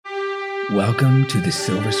Welcome to the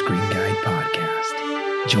Silver Screen Guide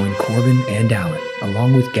podcast. Join Corbin and Alan,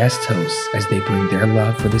 along with guest hosts, as they bring their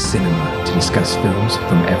love for the cinema to discuss films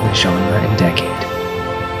from every genre and decade.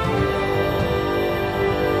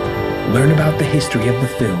 Learn about the history of the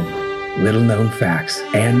film, little-known facts,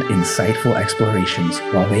 and insightful explorations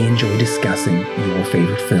while they enjoy discussing your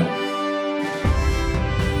favorite film.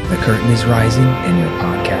 The curtain is rising and your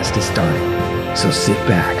podcast is starting, so sit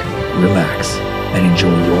back, relax, and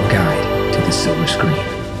enjoy your guide to the silver screen.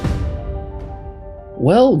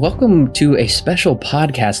 Well, welcome to a special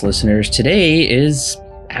podcast, listeners. Today is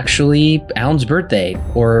actually Alan's birthday,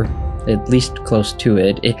 or at least close to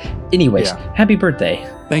it. Happy birthday.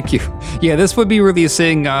 Thank you. Yeah, this would be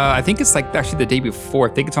releasing, I think it's like actually the day before.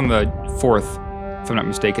 I think it's on the 4th, if I'm not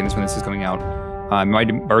mistaken, is when this is coming out. My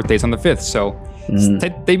birthday's on the 5th, so it's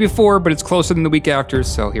the day before, but it's closer than the week after,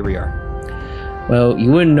 so here we are. Well,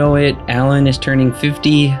 you wouldn't know it. Alan is turning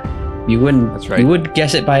 50. You wouldn't. That's right. You would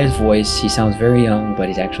guess it by his voice. He sounds very young, but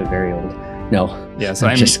he's actually very old. No. Yeah, so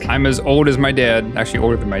I'm as old as my dad. Actually,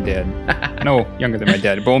 older than my dad. No, younger than my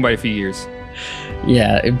dad. But only by a few years.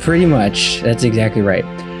 Yeah, pretty much. That's exactly right.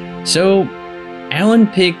 So, Alan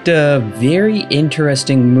picked a very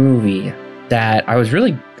interesting movie that I was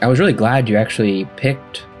really glad you actually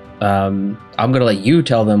picked. I'm gonna let you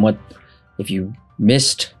tell them what if you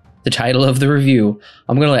missed the title of the review.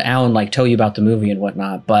 I'm going to let Alan tell you about the movie and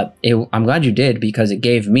whatnot, but I'm glad you did, because it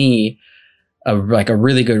gave me a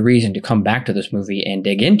really good reason to come back to this movie and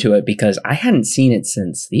dig into it, because I hadn't seen it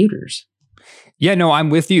since theaters. Yeah, no,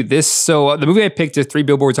 I'm with you. So the movie I picked is Three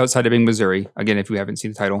Billboards Outside Ebbing, Missouri. Again, if you haven't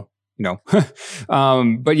seen the title, no.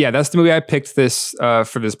 But yeah, that's the movie I picked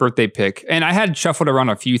for this birthday pick. And I had shuffled around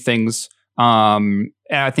a few things. And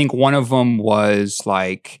I think one of them was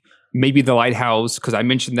maybe The Lighthouse, because I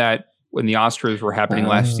mentioned that when the Oscars were happening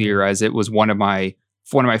last year, as it was one of my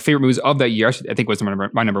favorite movies of that year. Actually, I think it was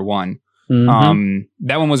my number one. Mm-hmm.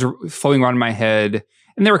 That one was floating around in my head,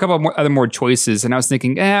 and there were a couple of other more choices, and I was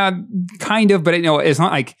thinking, kind of, but it's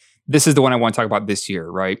not like this is the one I want to talk about this year,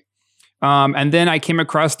 right? And then I came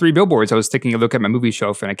across Three Billboards. I was taking a look at my movie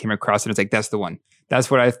shelf, and I came across it. And it's like, that's the one. That's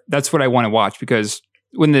what I want to watch, because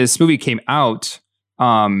when this movie came out,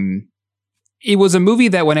 it was a movie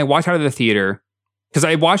that when I walked out of the theater, because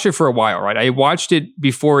I watched it for a while, right? I watched it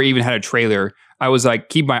before it even had a trailer. I was like,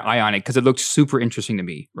 keep my eye on it, because it looked super interesting to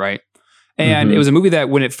me, right? And It was a movie that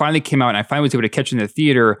when it finally came out and I finally was able to catch it in the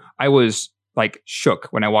theater, I was shook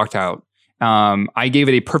when I walked out. I gave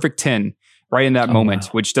it a perfect 10 right in that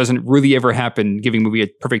moment, which doesn't really ever happen, giving a movie a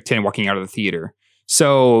perfect 10 walking out of the theater.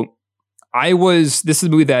 So this is a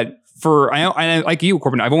movie that I like you,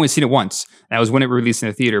 Corbin, I've only seen it once. And that was when it released in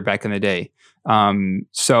the theater back in the day.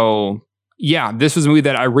 So yeah, this was a movie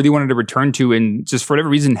that I really wanted to return to, and just for whatever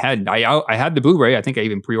reason I had the Blu-ray. I think I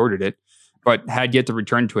even pre-ordered it, but had yet to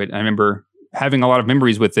return to it. And I remember having a lot of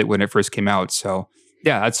memories with it when it first came out. So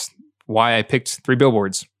yeah, that's why I picked Three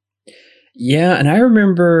Billboards. Yeah, and I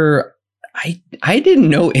remember I didn't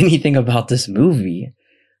know anything about this movie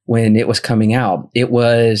when it was coming out.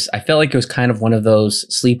 I felt like it was kind of one of those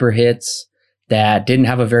sleeper hits that didn't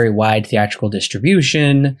have a very wide theatrical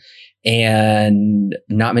distribution, and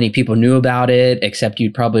not many people knew about it, except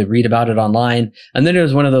you'd probably read about it online. And then it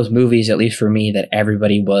was one of those movies, at least for me, that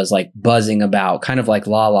everybody was buzzing about, kind of like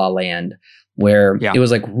La La Land, where it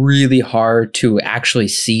was really hard to actually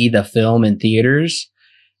see the film in theaters.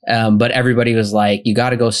 But everybody was like, you got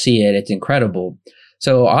to go see it. It's incredible.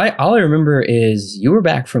 So all I remember is you were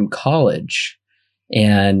back from college,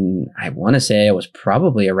 and I want to say it was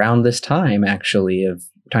probably around this time, actually, of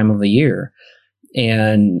time of the year.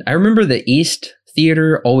 And I remember the East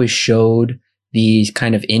Theater always showed these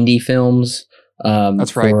kind of indie films.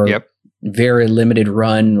 That's right. Yep. Very limited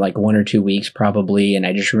run, 1 or 2 weeks probably. And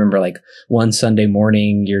I just remember one Sunday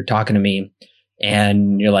morning, you're talking to me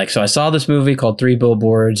and you're like, so I saw this movie called Three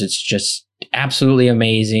Billboards. It's just absolutely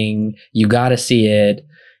amazing. You got to see it.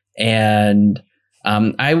 And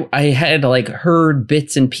I had heard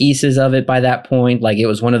bits and pieces of it by that point. It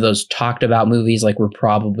was one of those talked about movies, we're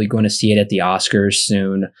probably going to see it at the Oscars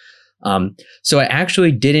soon. So I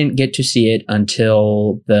actually didn't get to see it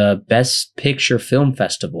until the Best Picture Film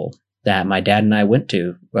Festival that my dad and I went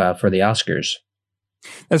to for the Oscars.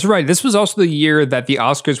 That's right. This was also the year that the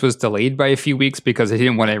Oscars was delayed by a few weeks because they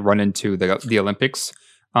didn't want to run into the Olympics.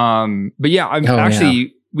 But yeah,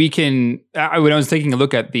 we can. When I was taking a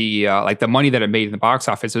look at the the money that it made in the box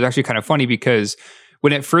office, it was actually kind of funny, because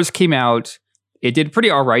when it first came out, it did pretty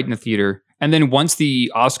all right in the theater, and then once the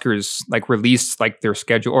Oscars released their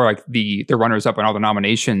schedule, or the runners up on all the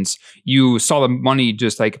nominations, you saw the money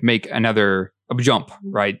just make a jump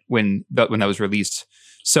right when that was released.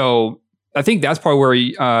 So I think that's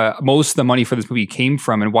probably where most of the money for this movie came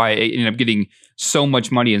from, and why it ended up getting so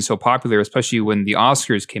much money and so popular, especially when the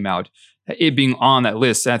Oscars came out. It being on that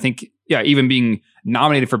list, and I think, yeah, even being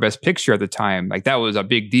nominated for Best Picture at the time, like that was a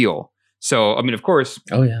big deal. So, I mean, of course,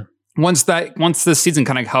 Oh yeah. once this season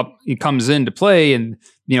kind of comes into play, and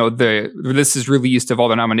the list is released of all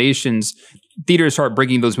the nominations, theaters start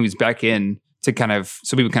bringing those movies back in to kind of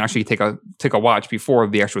so people can actually take a watch before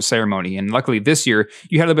the actual ceremony. And luckily this year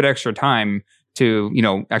you had a little bit extra time to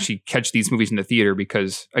actually catch these movies in the theater,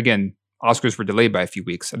 because again, Oscars were delayed by a few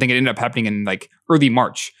weeks. I think it ended up happening in like early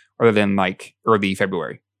March rather than like early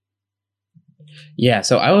February. Yeah,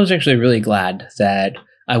 so I was actually really glad that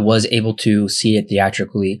I was able to see it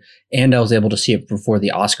theatrically, and I was able to see it before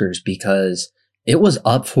the Oscars, because it was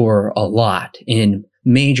up for a lot in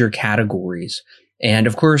major categories. And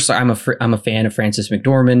of course, I'm a fan of Frances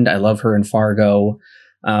McDormand. I love her in Fargo.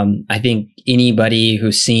 I think anybody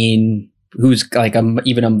who's like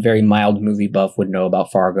even a very mild movie buff would know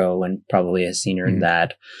about Fargo and probably has seen her in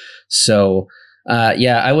that. So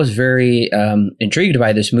yeah, I was very intrigued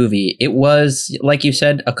by this movie. It was, like you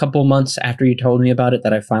said, a couple months after you told me about it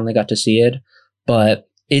that I finally got to see it. But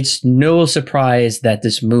it's no surprise that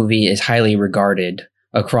this movie is highly regarded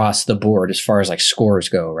across the board as far as like scores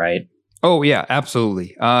go, right? Oh yeah,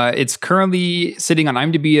 absolutely. It's currently sitting on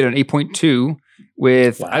IMDb at an 8.2,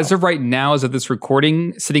 with as of right now, as of this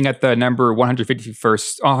recording, sitting at the number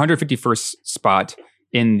 151st spot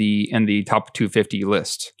in the top 250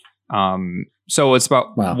 list. So it's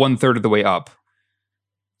about 1/3 of the way up.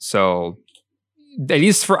 So at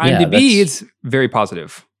least for IMDb, it's very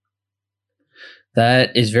positive.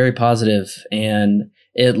 That is very positive, and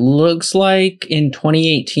it looks like in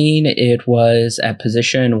 2018 it was at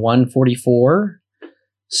position 144.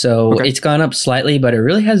 So it's gone up slightly, but it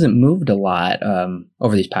really hasn't moved a lot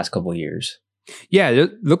over these past couple of years. Yeah,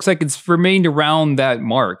 it looks like it's remained around that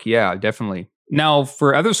mark. Yeah, definitely. Now,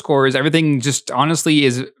 for other scores, everything just honestly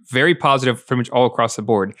is very positive pretty much all across the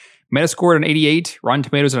board. Metascore at an 88, Rotten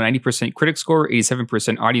Tomatoes at a 90% critic score,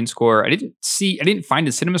 87% audience score. I didn't find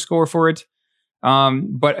a cinema score for it.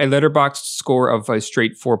 But a Letterboxd score of a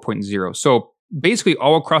straight 4.0. So basically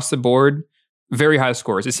all across the board, very high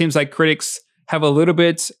scores. It seems like critics have a little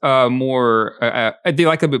bit more, they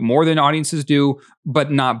like a bit more than audiences do,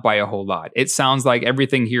 but not by a whole lot. It sounds like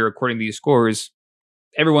everything here, according to these scores,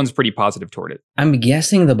 everyone's pretty positive toward it. I'm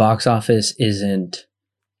guessing the box office isn't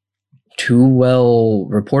too well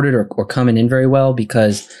reported or coming in very well,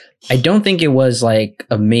 because I don't think it was like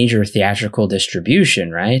a major theatrical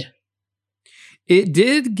distribution, right? It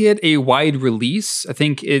did get a wide release. I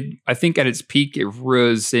think at its peak it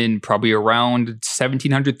was in probably around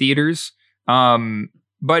 1,700 theaters.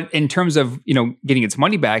 But in terms of getting its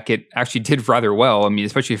money back, it actually did rather well. I mean,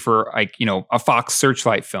 especially for like a Fox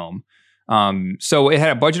Searchlight film. So it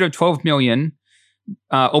had a budget of $12 million.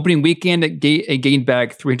 Opening weekend, it gained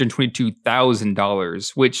back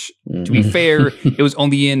 $322,000, which, to be fair, it was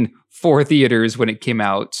only in 4 theaters when it came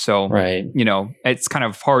out. So, it's kind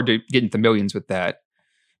of hard to get into millions with that.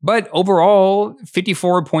 But overall,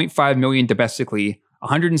 $54.5 million domestically,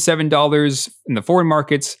 $107 in the foreign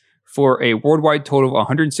markets, for a worldwide total of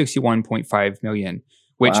 $161.5 million,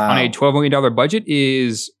 which on a $12 million budget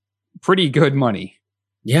is pretty good money.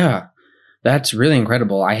 Yeah. That's really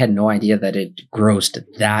incredible. I had no idea that it grossed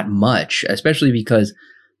that much, especially because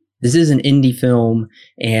this is an indie film,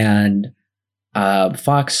 and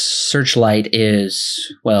Fox Searchlight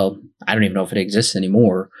is, well, I don't even know if it exists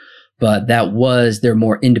anymore, but that was their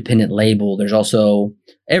more independent label. There's also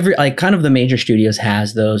kind of the major studios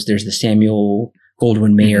has those. There's the Samuel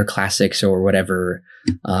Goldwyn Mayer classics or whatever.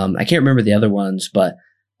 I can't remember the other ones, but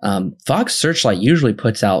Fox Searchlight usually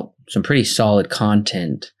puts out some pretty solid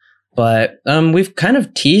content. But we've kind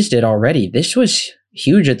of teased it already. This was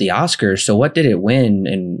huge at the Oscars. So what did it win,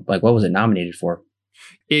 and like what was it nominated for?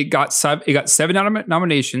 It got 7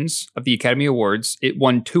 nominations at the Academy Awards. It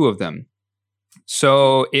won 2 of them.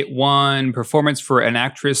 So it won performance for an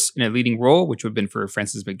actress in a leading role, which would have been for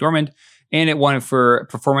Frances McDormand, and it won for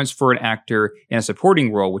performance for an actor in a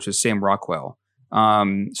supporting role, which was Sam Rockwell.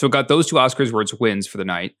 So it got those 2 Oscars were its wins for the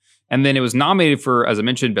night. And then it was nominated for, as I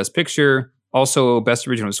mentioned, Best Picture, also Best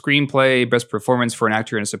Original Screenplay, Best Performance for an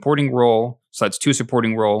Actor in a Supporting Role. So that's 2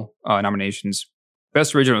 supporting role nominations.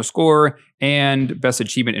 Best Original Score, and Best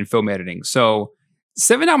Achievement in Film Editing. So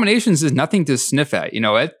 7 nominations is nothing to sniff at.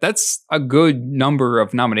 That's a good number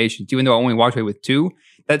of nominations. Even though I only walked away with 2,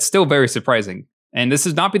 that's still very surprising. And this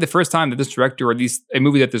has not been the first time that this director, or at least a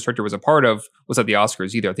movie that this director was a part of, was at the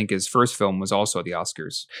Oscars either. I think his first film was also at the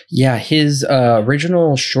Oscars. Yeah, his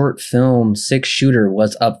original short film, 6 Shooter,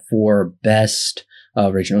 was up for Best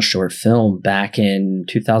original short film back in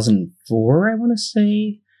 2004, I want to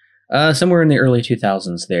say. Somewhere in the early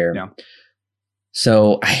 2000s there. Yeah.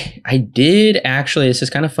 So I did actually, this is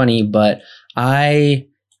kind of funny, but I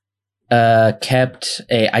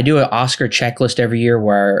I do an Oscar checklist every year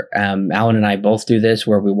where Alan and I both do this,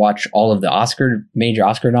 where we watch all of the major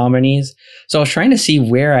Oscar nominees. So I was trying to see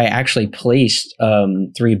where I actually placed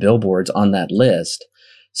 3 Billboards on that list.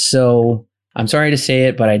 So I'm sorry to say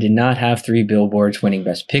it, but I did not have 3 Billboards winning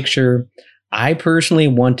Best Picture. I personally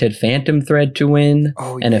wanted Phantom Thread to win,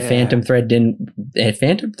 and if Phantom Thread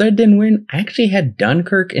didn't win, I actually had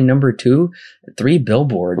Dunkirk in number 2, 3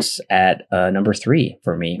 Billboards at number 3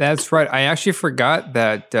 for me. That's right. I actually forgot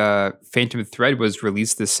that Phantom Thread was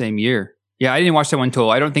released the same year. Yeah, I didn't watch that one until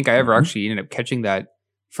I don't think I ever actually ended up catching that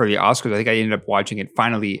for the Oscars. I think I ended up watching it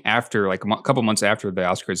finally after, like a couple months after the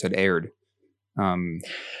Oscars had aired. I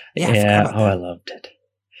loved it.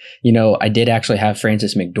 You know, I did actually have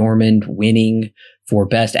Frances McDormand winning for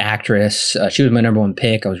Best Actress. She was my number 1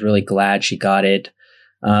 pick. I was really glad she got it.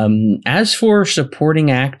 As for supporting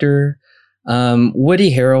actor,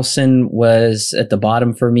 Woody Harrelson was at the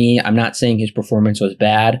bottom for me. I'm not saying his performance was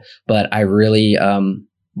bad, but I really,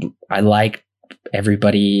 I liked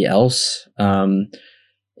everybody else,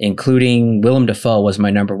 including Willem Dafoe was my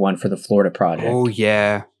number 1 for the Florida Project. Oh,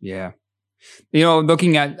 yeah. Yeah. You know,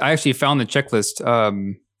 I actually found the checklist,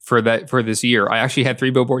 for this year. I actually had 3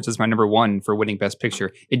 Billboards as my number 1 for winning Best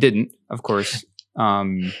Picture. It didn't, of course.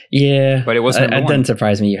 Yeah, but it was number 1. It doesn't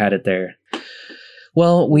surprise me you had it there.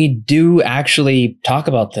 Well, we do actually talk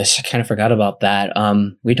about this. I kind of forgot about that.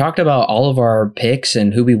 We talked about all of our picks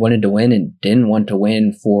and who we wanted to win and didn't want to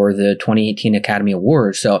win for the 2018 Academy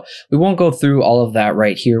Awards. So we won't go through all of that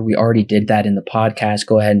right here. We already did that in the podcast.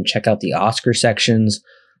 Go ahead and check out the Oscar sections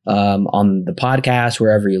on the podcast,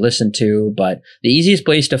 wherever you listen to. But the easiest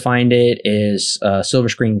place to find it is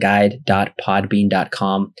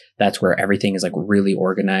silverscreenguide.podbean.com. That's where everything is like really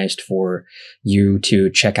organized for you to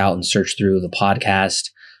check out and search through the podcast.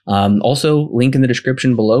 Also, link in the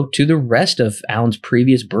description below to the rest of Alan's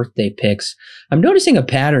previous birthday picks. I'm noticing a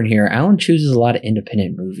pattern here. Alan chooses a lot of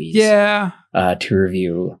independent movies. Yeah. To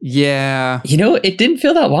review. Yeah. You know, it didn't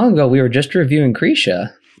feel that long ago. We were just reviewing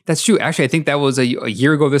Krisha. That's true. Actually, I think that was a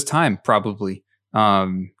year ago this time, probably.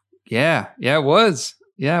 Yeah, it was.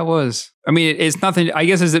 Yeah, it was. I mean, it's nothing. I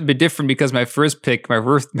guess it's a bit different because my first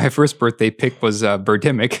birthday pick was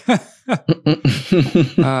Birdemic.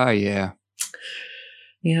 Yeah.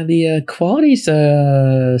 Yeah, the quality's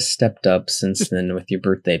stepped up since then with your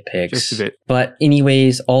birthday picks. Just a bit. But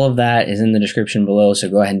anyways, all of that is in the description below, so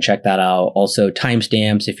go ahead and check that out. Also,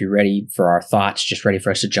 timestamps, if you're ready for our thoughts, just ready for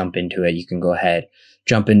us to jump into it, you can go ahead,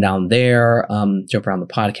 jump in down there, jump around the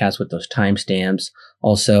podcast with those timestamps.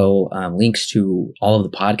 Also, links to all of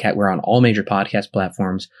the podcast. We're on all major podcast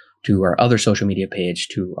platforms, to our other social media page,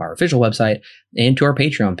 to our official website, and to our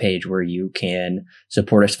Patreon page, where you can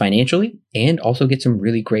support us financially and also get some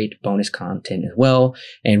really great bonus content as well,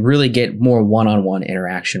 and really get more one-on-one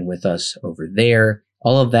interaction with us over there.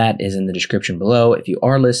 All of that is in the description below. If you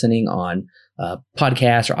are listening on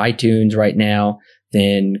podcasts or iTunes right now,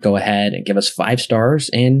 then go ahead and give us 5 stars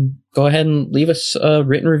and go ahead and leave us a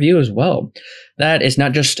written review as well. That is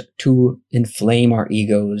not just to inflame our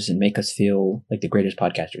egos and make us feel like the greatest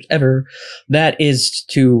podcasters ever. That is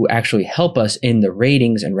to actually help us in the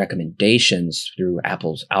ratings and recommendations through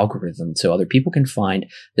Apple's algorithm, so other people can find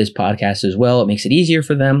this podcast as well. It makes it easier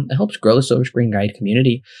for them. It helps grow the Silver Screen Guide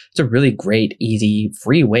community. It's a really great, easy,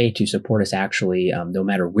 free way to support us actually, no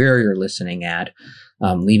matter where you're listening at.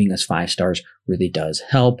 Leaving us 5 stars really does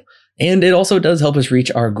help. And it also does help us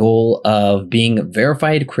reach our goal of being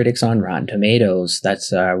verified critics on Rotten Tomatoes.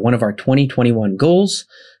 That's one of our 2021 goals.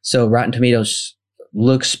 So Rotten Tomatoes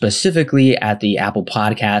looks specifically at the Apple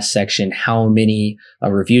Podcast section, how many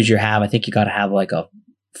reviews you have. I think you got to have like a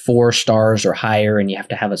 4 stars or higher, and you have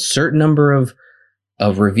to have a certain number of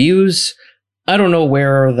reviews. I don't know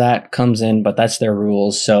where that comes in, but that's their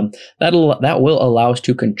rules. So that will allow us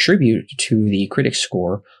to contribute to the critics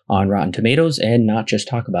score on Rotten Tomatoes and not just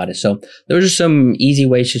talk about it. So those are some easy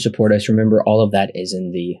ways to support us. Remember, all of that is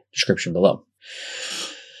in the description below.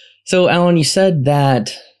 So Alan, you said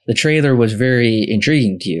that the trailer was very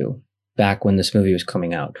intriguing to you back when this movie was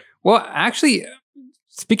coming out. Well, actually,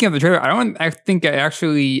 speaking of the trailer, I think I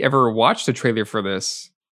actually ever watched the trailer for this.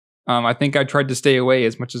 I think I tried to stay away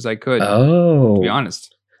as much as I could. Oh. To be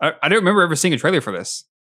honest. I don't remember ever seeing a trailer for this.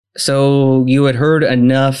 So you had heard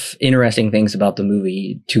enough interesting things about the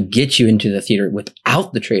movie to get you into the theater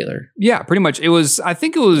without the trailer? Yeah, pretty much. I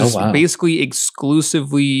think it was basically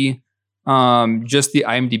exclusively just the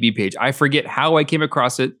IMDb page. I forget how I came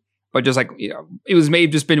across it. but just like, it was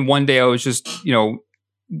maybe just been one day I was just,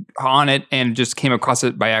 on it and just came across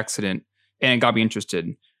it by accident and it got me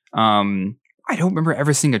interested. I don't remember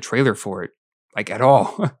ever seeing a trailer for it, like at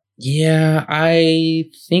all. Yeah, I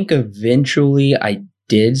think eventually I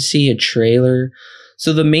did see a trailer.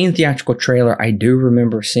 So the main theatrical trailer I do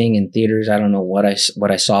remember seeing in theaters. I don't know what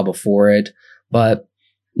I saw before it, but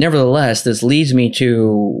nevertheless, this leads me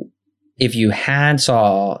to, if you had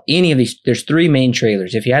saw any of these, there's 3 main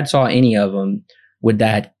trailers. If you had saw any of them, would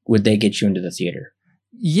they get you into the theater?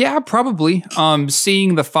 Yeah, probably.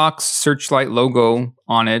 Seeing the Fox Searchlight logo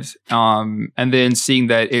on it, and then seeing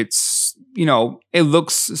that it's, it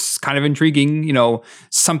looks kind of intriguing,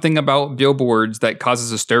 something about billboards that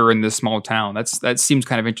causes a stir in this small town. That seems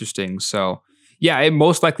kind of interesting. So yeah, it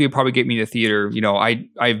most likely would probably get me to theater.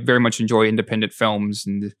 I very much enjoy independent films,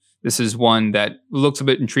 and this is one that looks a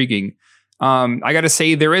bit intriguing. I got to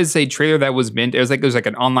say, there is a trailer that was meant, it was like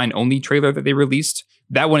an online only trailer that they released.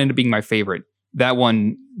 That one ended up being my favorite. That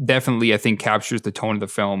one definitely, I think, captures the tone of the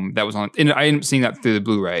film that was on. And I ended up seeing that through the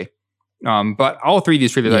Blu-ray. But all 3 of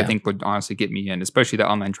these trailers, I think, would honestly get me in, especially the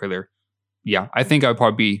online trailer. Yeah, I think I would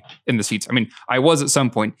probably be in the seats. I mean, I was at some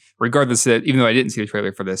point, regardless of that, even though I didn't see the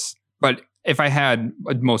trailer for this. But if I had,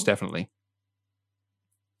 most definitely.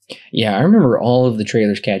 Yeah, I remember all of the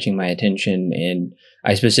trailers catching my attention, and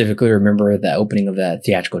I specifically remember the opening of that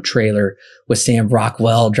theatrical trailer with Sam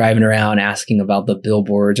Rockwell driving around asking about the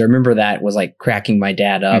billboards. I remember that was like cracking my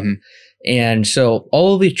dad up. Mm-hmm. And so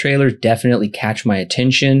all of these trailers definitely catch my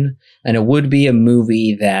attention, and it would be a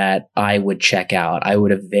movie that I would check out. I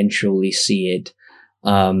would eventually see it.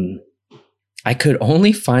 I could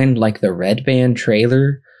only find like the Red Band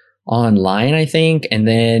trailer online, I think. And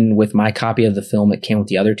then with my copy of the film, it came with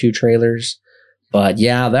the other 2 trailers. But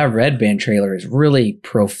yeah, that Red Band trailer is really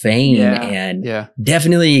profane and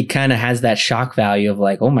definitely kind of has that shock value of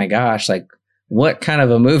like, oh my gosh, like what kind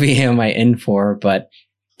of a movie am I in for? But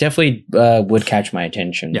definitely would catch my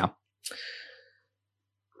attention. Yeah.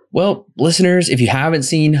 Well, listeners, if you haven't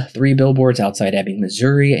seen 3 Billboards Outside Ebbing,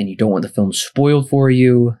 Missouri, and you don't want the film spoiled for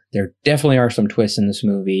you, there definitely are some twists in this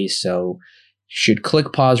movie. So should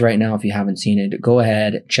click pause right now if you haven't seen it. Go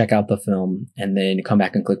ahead, check out the film, and then come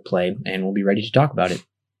back and click play, and we'll be ready to talk about it.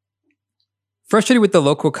 Frustrated with the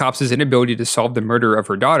local cops' inability to solve the murder of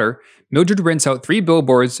her daughter, Mildred rents out 3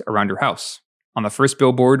 billboards around her house. On the first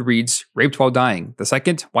billboard reads, "Raped while dying." The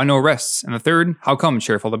second, "Why no arrests?" And the third, "How come,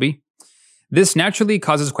 Sheriff Wallaby?" This naturally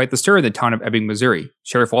causes quite the stir in the town of Ebbing, Missouri.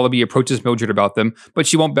 Sheriff Wallaby approaches Mildred about them, but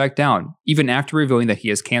she won't back down, even after revealing that he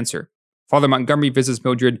has cancer. Father Montgomery visits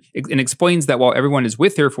Mildred and explains that while everyone is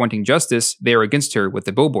with her for wanting justice, they are against her with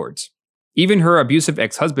the billboards. Even her abusive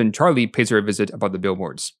ex-husband, Charlie, pays her a visit about the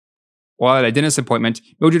billboards. While at a dentist appointment,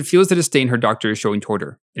 Mildred feels the disdain her doctor is showing toward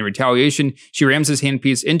her. In retaliation, she rams his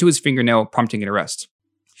handpiece into his fingernail, prompting an arrest.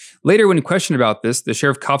 Later, when questioned about this, the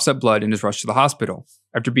sheriff coughs up blood and is rushed to the hospital.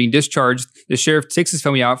 After being discharged, the sheriff takes his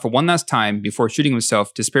family out for one last time before shooting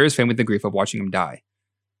himself to spare his family the grief of watching him die.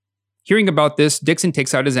 Hearing about this, Dixon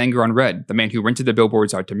takes out his anger on Red, the man who rented the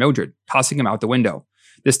billboards out to Mildred, tossing him out the window.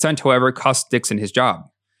 This stunt, however, costs Dixon his job.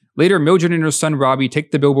 Later, Mildred and her son Robbie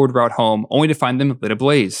take the billboard route home, only to find them lit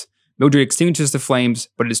ablaze. Mildred extinguishes the flames,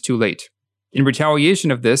 but it is too late. In retaliation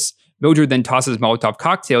of this, Mildred then tosses Molotov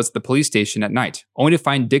cocktails at the police station at night, only to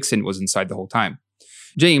find Dixon was inside the whole time.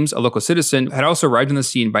 James, a local citizen, had also arrived on the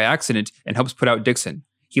scene by accident and helps put out Dixon.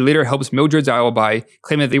 He later helps Mildred's alibi,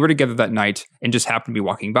 claiming that they were together that night and just happened to be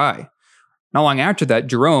walking by. Not long after that,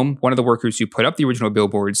 Jerome, one of the workers who put up the original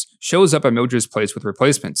billboards, shows up at Mildred's place with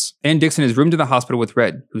replacements, and Dixon is roomed in the hospital with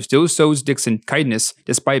Red, who still shows Dixon kindness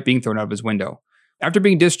despite being thrown out of his window. After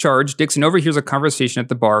being discharged, Dixon overhears a conversation at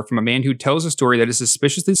the bar from a man who tells a story that is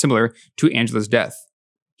suspiciously similar to Angela's death.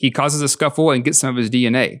 He causes a scuffle and gets some of his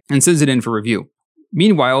DNA, and sends it in for review.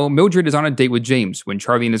 Meanwhile, Mildred is on a date with James when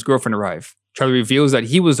Charlie and his girlfriend arrive. Charlie reveals that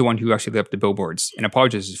he was the one who actually lit up the billboards, and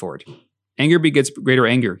apologizes for it. Anger begets greater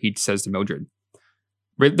anger, he says to Mildred.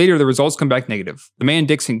 Later, the results come back negative. The man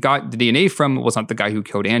Dixon got the DNA from was not the guy who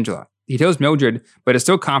killed Angela. He tells Mildred, but is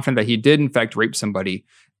still confident that he did in fact rape somebody,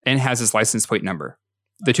 and has his license plate number.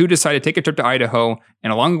 The two decide to take a trip to Idaho,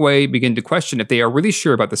 and along the way begin to question if they are really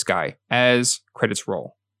sure about this guy, as credits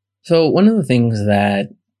roll. So one of the things that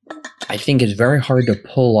I think is very hard to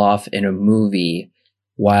pull off in a movie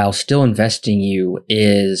while still investing you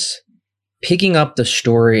is picking up the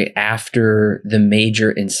story after the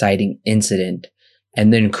major inciting incident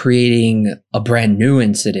and then creating a brand new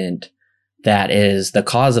incident that is the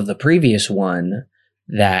cause of the previous one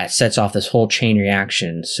that sets off this whole chain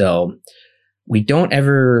reaction. So we don't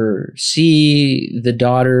ever see the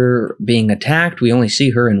daughter being attacked. We only see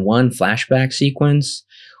her in one flashback sequence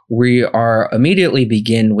we are immediately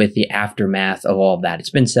begin with the aftermath of all of that. It's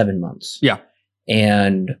been 7 months. Yeah.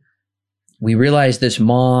 And we realize this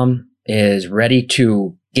mom is ready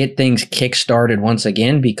to get things kick-started once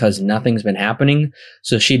again because nothing's been happening.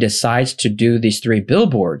 So she decides to do these 3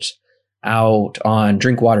 billboards out on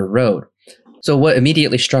Drinkwater Road. So what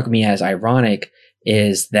immediately struck me as ironic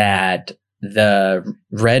is that the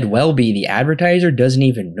Red Welby, the advertiser, doesn't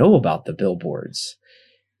even know about the billboards.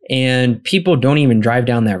 And people don't even drive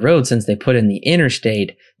down that road since they put in the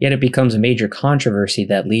interstate, yet it becomes a major controversy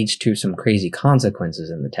that leads to some crazy consequences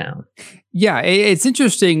in the town. Yeah, it's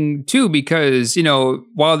interesting too because,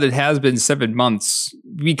 while it has been 7 months,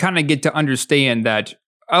 we kind of get to understand that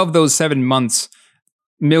of those 7 months,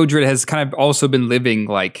 Mildred has kind of also been living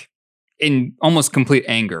like in almost complete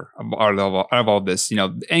anger out of all this,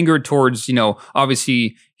 anger towards,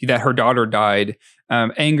 obviously that her daughter died,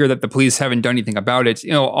 anger that the police haven't done anything about it,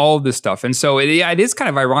 all of this stuff. And so it is kind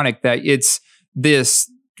of ironic that it's this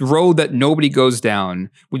road that nobody goes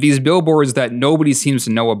down with these billboards that nobody seems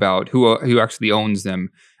to know about who actually owns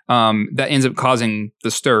them. That ends up causing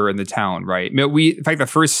the stir in the town, right? In fact, the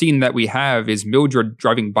first scene that we have is Mildred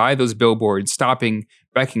driving by those billboards, stopping,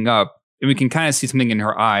 backing up, and we can kind of see something in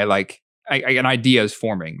her eye, like an idea is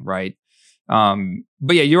forming, right?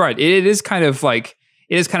 But yeah, you're right. It is kind of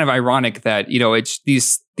ironic that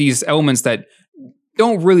it's these elements that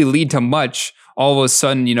don't really lead to much, all of a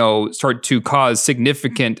sudden start to cause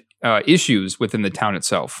significant issues within the town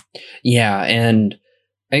itself. Yeah, and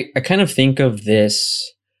I kind of think of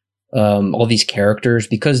this. All these characters,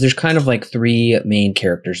 because there's kind of like 3 main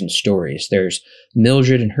characters in stories. There's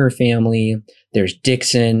Mildred and her family, there's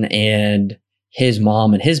Dixon and his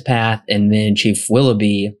mom and his path, and then Chief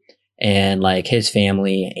Willoughby and like his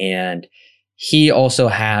family. And he also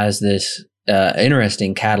has this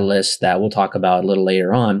interesting catalyst that we'll talk about a little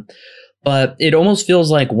later on. But it almost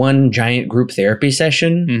feels like one giant group therapy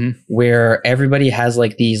session where everybody has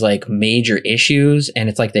like these like major issues, and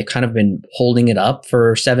it's like they've kind of been holding it up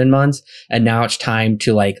for 7 months, and now it's time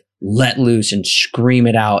to like let loose and scream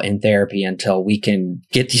it out in therapy until we can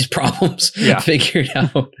get these problems figured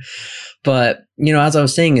out. But, as I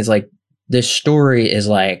was saying, is like this story is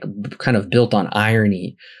like kind of built on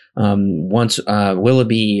irony. Once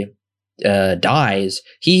Willoughby dies,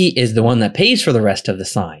 he is the one that pays for the rest of the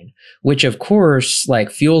sign, which of course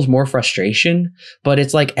like fuels more frustration. But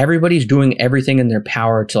it's like everybody's doing everything in their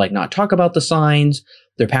power to like not talk about the signs.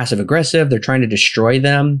 They're passive aggressive. They're trying to destroy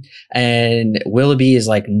them. And Willoughby is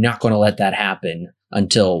like not going to let that happen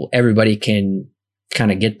until everybody can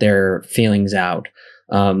kind of get their feelings out.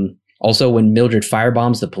 Also, when Mildred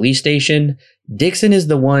firebombs the police station, Dixon is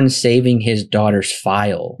the one saving his daughter's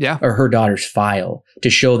file, or her daughter's file, to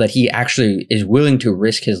show that he actually is willing to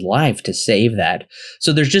risk his life to save that.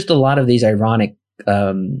 So there's just a lot of these ironic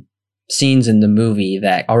scenes in the movie,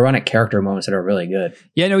 that ironic character moments that are really good.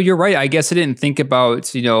 Yeah, no, you're right. I guess I didn't think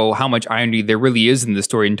about, how much irony there really is in the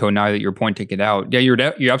story until now that you're pointing it out. Yeah,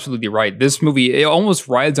 you're absolutely right. This movie, it almost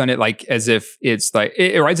rides on it like as if it's like,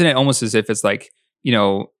 it rides on it almost as if it's like,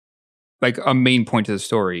 like a main point of the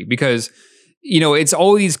story, because it's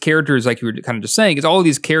all these characters, like you were kind of just saying, it's all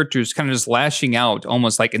these characters kind of just lashing out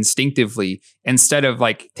almost like instinctively, instead of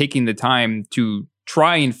like taking the time to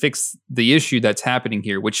try and fix the issue that's happening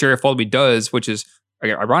here, which Sheriff Willoughby does, which is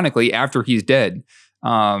ironically after he's dead,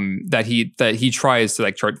 that he tries to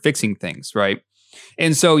like start fixing things, right?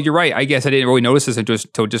 And so you're right. I guess I didn't really notice this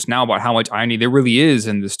until just now about how much irony there really is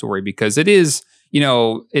in the story, because it is,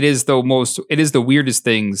 it is the weirdest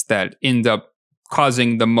things that end up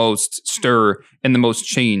causing the most stir and the most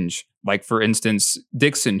change. Like, for instance,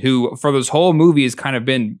 Dixon, who for this whole movie has kind of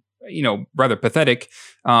been, rather pathetic.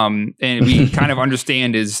 And we kind of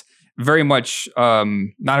understand is very much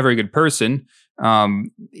not a very good person.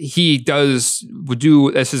 He would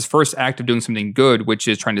do as his first act of doing something good, which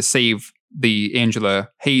is trying to save the Angela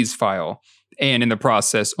Hayes file. And in the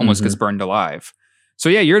process, almost gets burned alive. So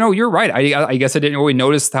yeah, you're right. I guess I didn't really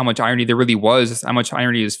notice how much irony there really was, how much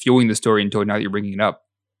irony is fueling the story until now that you're bringing it up.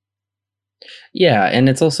 Yeah, and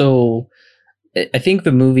it's also, I think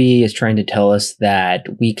the movie is trying to tell us that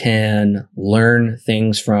we can learn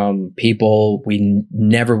things from people we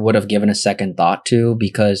never would have given a second thought to,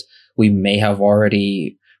 because we may have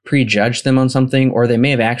already prejudged them on something, or they may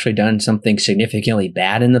have actually done something significantly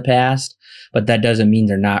bad in the past. But that doesn't mean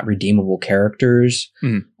they're not redeemable characters.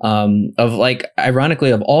 Of like,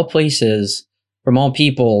 ironically, of all places, from all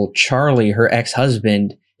people, Charlie, her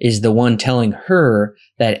ex-husband, is the one telling her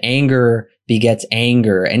that anger begets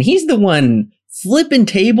anger. And he's the one flipping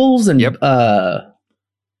tables and,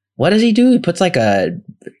 what does he do? He puts like a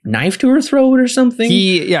knife to her throat or something?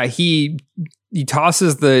 He he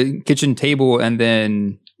tosses the kitchen table and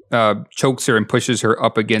then chokes her and pushes her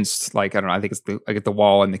up against, like, I don't know, I think it's the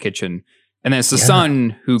wall in the kitchen. And then it's the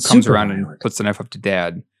son who comes Super around violent. and puts the knife up to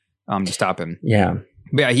dad to stop him. Yeah.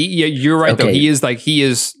 But yeah, you're right though. He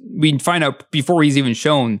is. We find out before he's even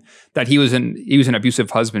shown that he was an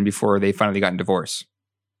abusive husband before they finally got in divorce.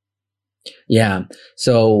 Yeah.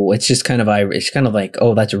 So it's just kind of like,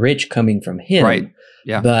 oh, that's rich coming from him. Right.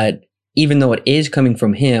 Yeah. But even though it is coming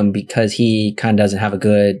from him, because he kind of doesn't have a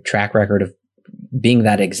good track record of being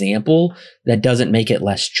that example, that doesn't make it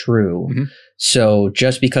less true. Mm-hmm. So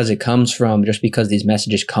just because these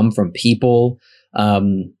messages come from people,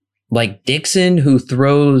 like Dixon, who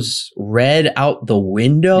throws Red out the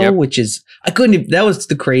window, which is, that was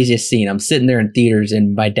the craziest scene. I'm sitting there in theaters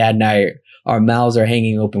and my dad and I, our mouths are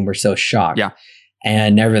hanging open. We're so shocked. Yeah.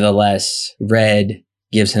 And nevertheless, Red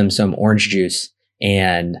gives him some orange juice,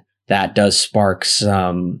 and that does spark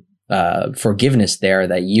some forgiveness there,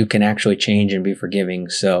 that you can actually change and be forgiving.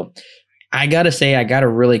 So I got to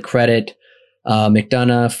really credit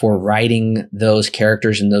McDonagh for writing those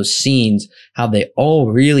characters and those scenes, how they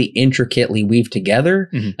all really intricately weave together.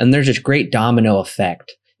 Mm-hmm. And there's this great domino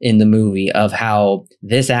effect in the movie of how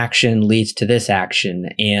this action leads to this action.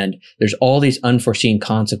 And there's all these unforeseen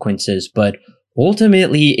consequences, but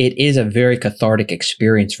ultimately it is a very cathartic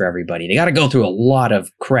experience for everybody. They got to go through a lot of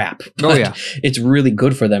crap. But it's really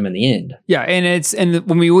good for them in the end. Yeah. And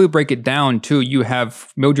when we really break it down too, you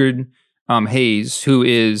have Mildred Hayes, who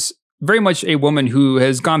is very much a woman who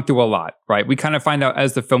has gone through a lot, right? We kind of find out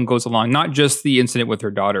as the film goes along, not just the incident with her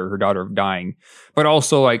daughter dying, but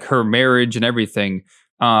also like her marriage and everything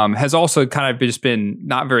has also kind of just been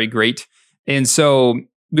not very great. And so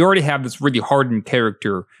we already have this really hardened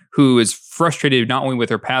character who is frustrated not only with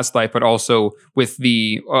her past life, but also with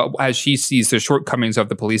the, as she sees the shortcomings of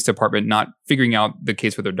the police department not figuring out the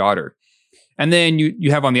case with her daughter. And then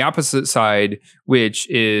you have on the opposite side, which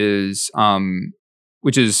is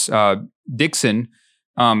Dixon,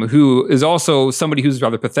 who is also somebody who's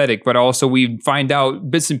rather pathetic, but also we find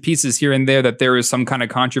out bits and pieces here and there that there is some kind of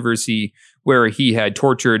controversy where he had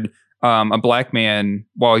tortured a black man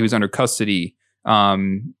while he was under custody.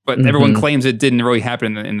 But everyone claims it didn't really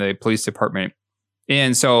happen in the police department.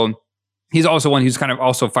 And so he's also one who's kind of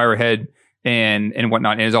also firehead and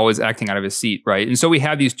whatnot, and is always acting out of his seat, right? And so we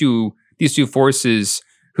have these two forces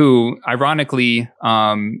who ironically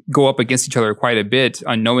go up against each other quite a bit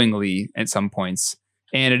unknowingly at some points.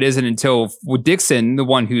 And it isn't until Dixon, the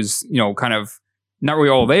one who's, kind of not really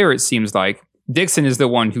all there, it seems like, Dixon is the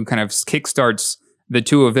one who kind of kickstarts the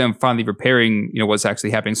two of them finally repairing, what's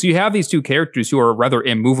actually happening. So you have these two characters who are rather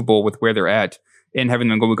immovable with where they're at and having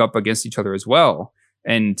them go up against each other as well,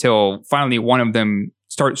 until finally one of them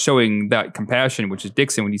starts showing that compassion, which is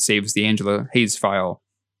Dixon when he saves the Angela Hayes file.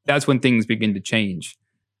 That's when things begin to change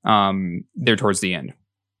there towards the end.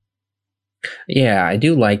 Yeah, I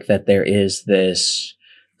do like that there is this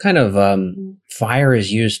kind of fire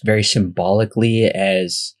is used very symbolically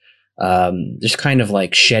as just kind of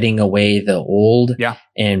like shedding away the old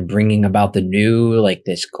and bringing about the new, like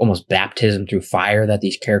this almost baptism through fire that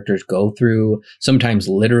these characters go through, sometimes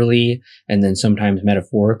literally and then sometimes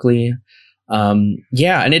metaphorically. And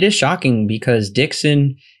it is shocking because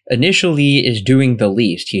Dixon initially is doing the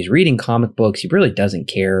least. He's reading comic books. He really doesn't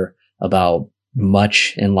care about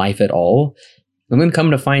much in life at all. And then come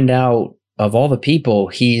to find out, of all the people,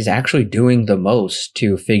 he's actually doing the most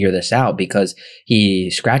to figure this out, because he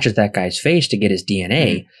scratches that guy's face to get his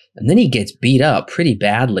DNA, and then he gets beat up pretty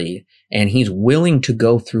badly, and he's willing to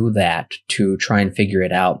go through that to try and figure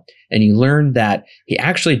it out. And you learn that he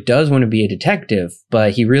actually does want to be a detective,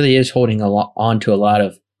 but he really is holding on to a lot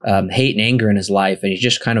of hate and anger in his life, and he's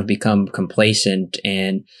just kind of become complacent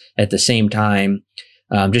and at the same time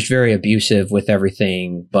just very abusive with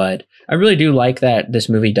everything. But I really do like that this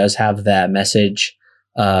movie does have that message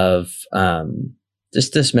of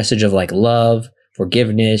just this message of like love,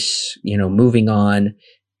 forgiveness, moving on.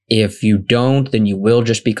 If you don't, then you will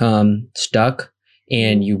just become stuck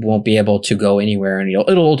and you won't be able to go anywhere, and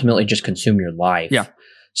it'll ultimately just consume your life. Yeah.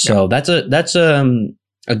 So that's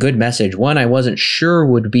a good message. One I wasn't sure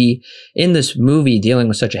would be in this movie dealing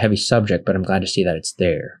with such a heavy subject, but I'm glad to see that it's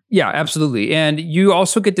there. Yeah, absolutely. And you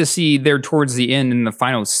also get to see there towards the end in the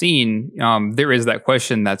final scene, there is that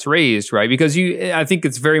question that's raised, right? Because I think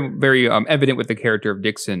it's very, very evident with the character of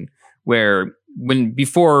Dixon, where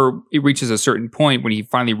before it reaches a certain point, when he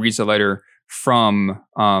finally reads a letter from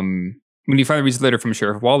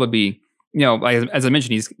Sheriff Wallaby, as I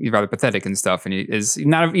mentioned, he's rather pathetic and stuff, and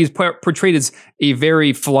he's portrayed as a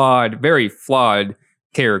very flawed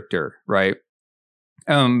character, right?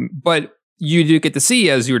 But you do get to see,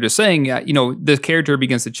 as you were just saying, the character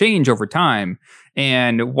begins to change over time.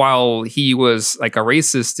 And while he was like a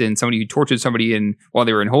racist and somebody who tortured somebody while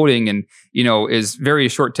they were in holding and, is very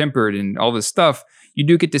short tempered and all this stuff, you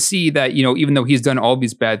do get to see that, even though he's done all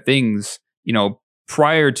these bad things,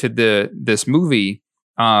 prior to this movie,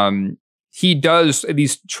 he does at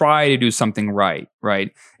least try to do something right.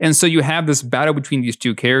 And so you have this battle between these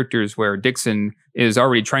two characters where Dixon is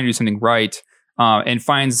already trying to do something right and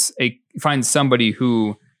finds somebody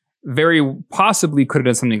who very possibly could have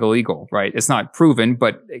done something illegal, right? It's not proven,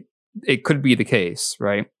 but it could be the case,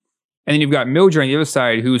 right? And then you've got Mildred on the other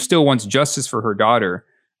side who still wants justice for her daughter.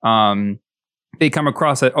 They come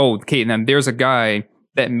across that, and then there's a guy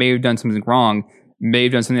that may have done something wrong, may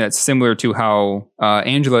have done something that's similar to how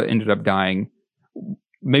Angela ended up dying.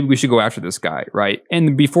 Maybe we should go after this guy, right?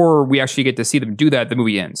 And before we actually get to see them do that, the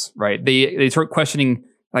movie ends, right? They start questioning,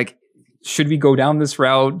 like, should we go down this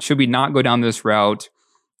route? Should we not go down this route?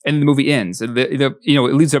 And the movie ends. It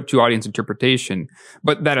leads up to audience interpretation.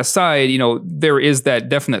 But that aside, there is that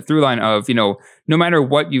definite through line of, no matter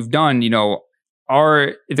what you've done,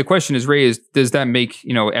 if the question is raised, does that make,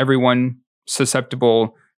 everyone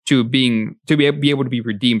susceptible to be able to be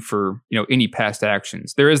redeemed for, any past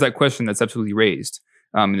actions? There is that question that's absolutely raised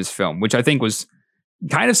in this film, which I think was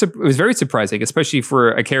it was very surprising, especially for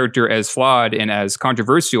a character as flawed and as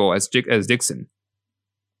controversial as Dixon.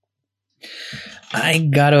 I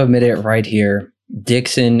gotta admit it right here.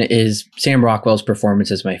 Sam Rockwell's performance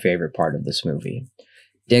is my favorite part of this movie.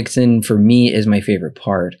 Dixon, for me, is my favorite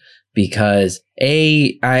part because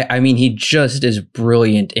he just is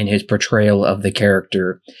brilliant in his portrayal of the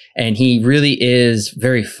character. And he really is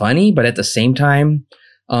very funny, but at the same time,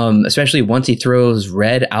 especially once he throws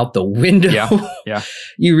Red out the window, yeah.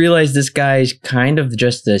 You realize this guy's kind of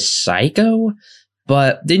just a psycho,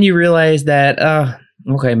 but then you realize that,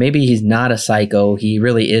 okay, maybe he's not a psycho. He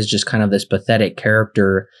really is just kind of this pathetic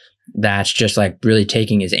character that's just like really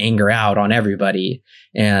taking his anger out on everybody.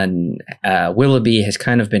 And Willoughby has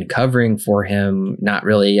kind of been covering for him, not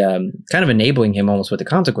really kind of enabling him almost with the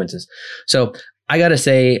consequences. So I got to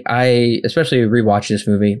say, I especially rewatched this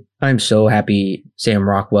movie. I'm so happy Sam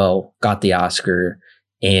Rockwell got the Oscar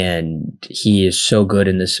and he is so good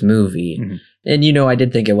in this movie. Mm-hmm. And, I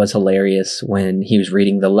did think it was hilarious when he was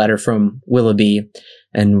reading the letter from Willoughby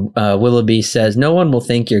and Willoughby says, no one will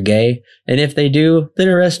think you're gay. And if they do, then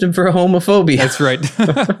arrest him for homophobia. That's right.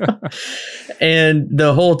 And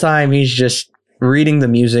the whole time he's just reading the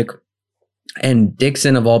music. And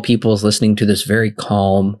Dixon, of all people, is listening to this very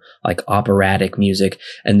calm, like operatic music.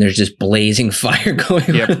 And there's just blazing fire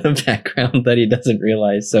going on in the background that he doesn't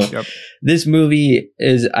realize. So This movie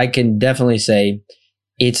is, I can definitely say,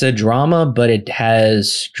 it's a drama, but it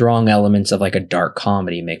has strong elements of like a dark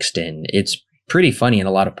comedy mixed in. It's pretty funny in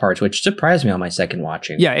a lot of parts, which surprised me on my second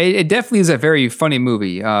watching. Yeah, it definitely is a very funny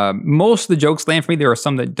movie. Most of the jokes land for me. There are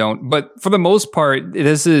some that don't. But for the most part,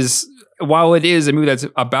 while it is a movie that's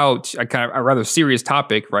about a rather serious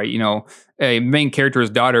topic, right? A main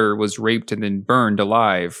character's daughter was raped and then burned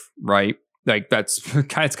alive, right? Like it's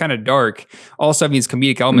kind of dark. Also having these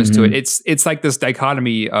comedic elements to it. It's like this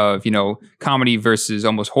dichotomy of, comedy versus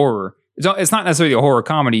almost horror. It's not necessarily a horror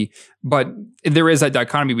comedy, but there is that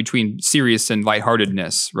dichotomy between serious and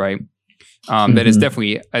lightheartedness, right? That is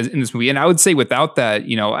definitely in this movie. And I would say without that,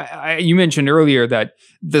 you mentioned earlier that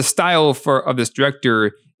the style of this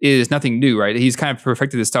director is nothing new, right? He's kind of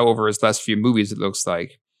perfected this style over his last few movies, it looks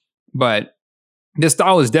like. But this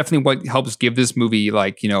style is definitely what helps give this movie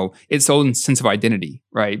its own sense of identity,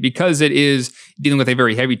 right? Because it is dealing with a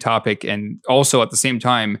very heavy topic and also at the same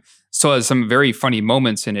time still has some very funny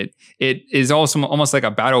moments in it. It is also almost like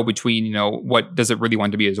a battle between, what does it really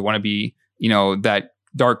want to be? Does it want to be, that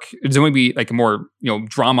dark, does it want to be like a more,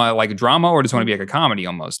 drama, like a drama, or does it want to be like a comedy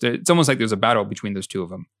almost? It's almost like there's a battle between those two of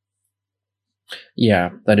them.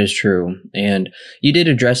 Yeah, that is true. And you did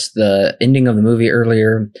address the ending of the movie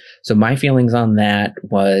earlier. So my feelings on that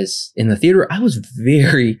was, in the theater, I was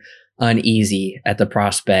very uneasy at the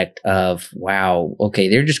prospect of, wow, okay,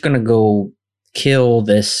 they're just going to go kill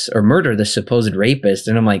this or murder this supposed rapist.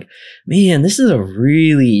 And I'm like, man, this is a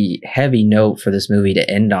really heavy note for this movie to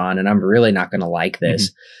end on. And I'm really not going to like this.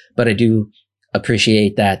 Mm-hmm. But I do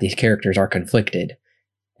appreciate that these characters are conflicted.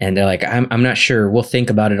 And they're like, I'm not sure. We'll think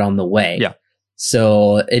about it on the way. Yeah.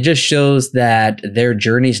 So it just shows that their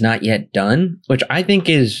journey's not yet done, which I think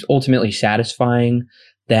is ultimately satisfying,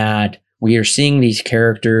 that we are seeing these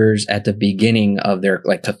characters at the beginning of their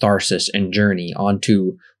catharsis and journey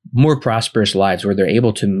onto more prosperous lives where they're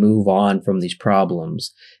able to move on from these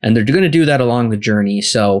problems. And they're going to do that along the journey.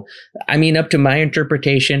 So, I mean, up to my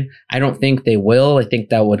interpretation, I don't think they will. I think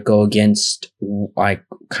that would go against like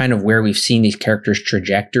kind of where we've seen these characters'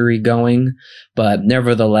 trajectory going. But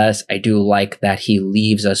nevertheless, I do like that he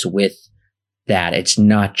leaves us with that. It's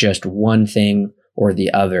not just one thing or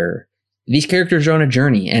the other. These characters are on a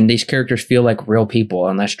journey, and these characters feel like real people,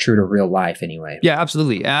 and that's true to real life anyway. Yeah,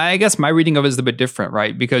 absolutely. I guess my reading of it is a bit different,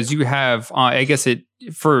 right? Because you have, I guess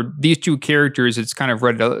for these two characters, it's kind of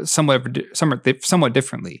read somewhat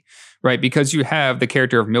differently, right? Because you have the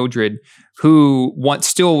character of Mildred, who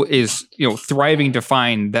still is, thriving to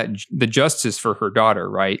find the justice for her daughter,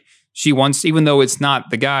 right? She wants, even though it's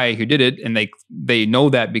not the guy who did it, and they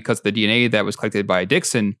know that because of the DNA that was collected by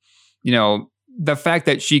Dixon, the fact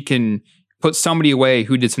that she can put somebody away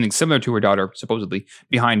who did something similar to her daughter, supposedly,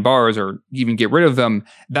 behind bars or even get rid of them,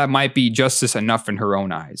 that might be justice enough in her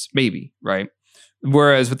own eyes, maybe, right?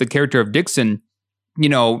 Whereas with the character of Dixon,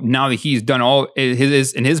 now that he's done in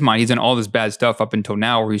his mind, he's done all this bad stuff up until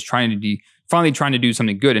now, where he's finally trying to do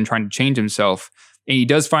something good and trying to change himself. And he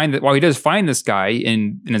does find that while he does find this guy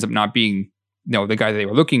and ends up not being, the guy that they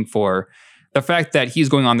were looking for, the fact that he's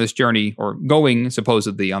going on this journey, or going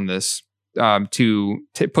supposedly on this, to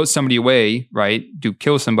put somebody away, right, to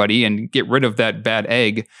kill somebody and get rid of that bad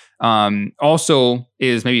egg, also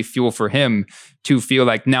is maybe fuel for him to feel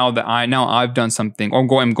like now I've done something,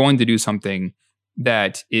 or I'm going to do something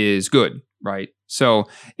that is good, right? So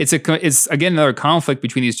it's again another conflict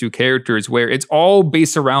between these two characters, where it's all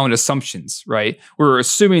based around assumptions, right? We're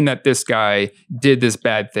assuming that this guy did this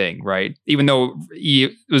bad thing, right? Even though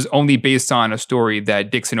it was only based on a story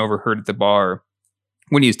that Dixon overheard at the bar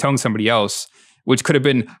when he was telling somebody else, which could have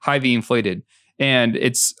been highly inflated. And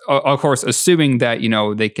it's, of course, assuming that,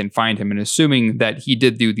 they can find him, and assuming that he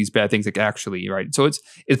did do these bad things, like actually, right? So it's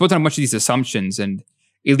built on a bunch of these assumptions, and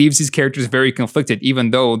it leaves these characters very conflicted,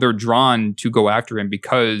 even though they're drawn to go after him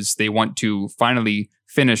because they want to finally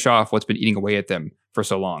finish off what's been eating away at them for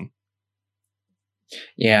so long.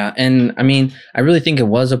 Yeah, and I mean, I really think it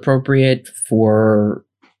was appropriate for,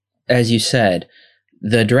 as you said,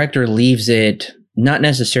 the director leaves it not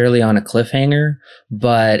necessarily on a cliffhanger,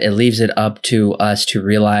 but it leaves it up to us to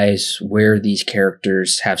realize where these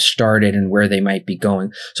characters have started and where they might be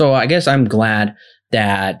going. So I guess I'm glad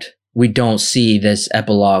that we don't see this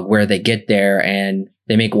epilogue where they get there and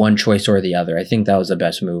they make one choice or the other. I think that was the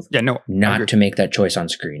best move. Yeah, no, not to make that choice on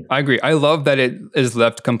screen. I agree. I love that it is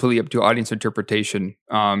left completely up to audience interpretation.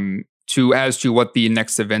 As to what the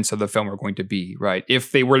next events of the film are going to be, right?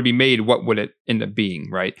 If they were to be made, what would it end up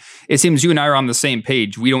being, right? It seems you and I are on the same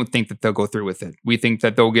page. We don't think that they'll go through with it. We think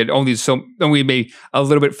that they'll get only maybe a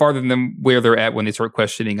little bit farther than where they're at when they start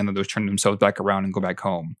questioning, and then they'll turn themselves back around and go back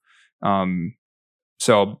home. But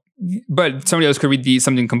somebody else could read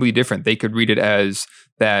something completely different. They could read it as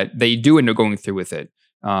that they do end up going through with it.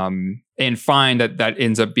 And find that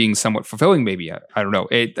ends up being somewhat fulfilling, maybe. I don't know.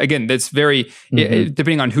 Again, that's very,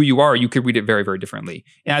 depending on who you are, you could read it very, very differently.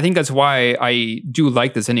 And I think that's why I do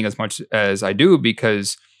like this ending as much as I do,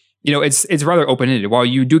 because, it's rather open-ended. While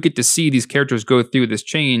you do get to see these characters go through this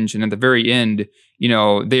change, and at the very end,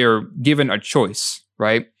 they're given a choice,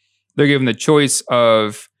 right? They're given the choice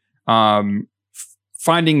of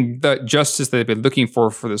finding the justice that they've been looking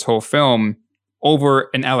for this whole film, over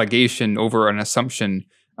an allegation, over an assumption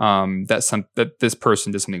that this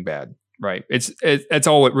person did something bad, right? It's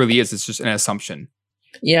all it really is. It's just an assumption.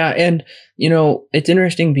 Yeah, and it's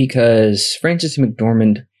interesting because Frances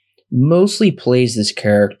McDormand mostly plays this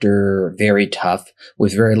character very tough,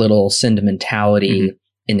 with very little sentimentality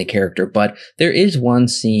in the character. But there is one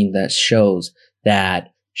scene that shows that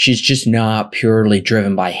she's just not purely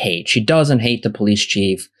driven by hate. She doesn't hate the police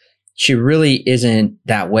chief. She really isn't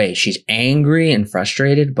that way. She's angry and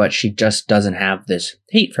frustrated, but she just doesn't have this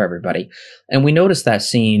hate for everybody. And we notice that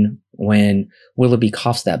scene when Willoughby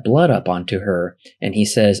coughs that blood up onto her, and he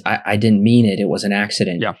says, I didn't mean it. It was an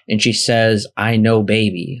accident. Yeah. And she says, I know,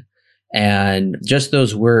 baby. And just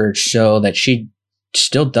those words show that she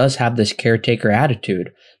still does have this caretaker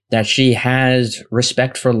attitude, that she has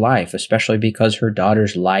respect for life, especially because her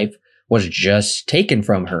daughter's life was just taken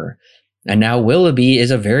from her. And now Willoughby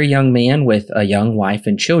is a very young man with a young wife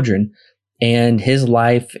and children, and his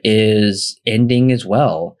life is ending as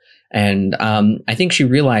well. And I think she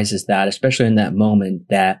realizes that, especially in that moment,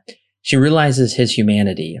 that she realizes his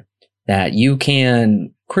humanity, that you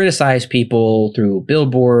can criticize people through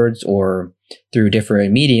billboards or through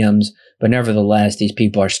different mediums, but nevertheless, these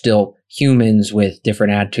people are still humans with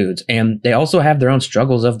different attitudes. And they also have their own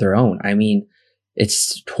struggles of their own. I mean,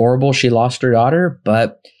 it's horrible she lost her daughter,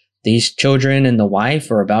 but these children and the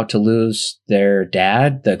wife are about to lose their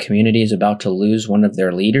dad. The community is about to lose one of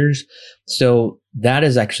their leaders. So that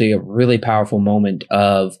is actually a really powerful moment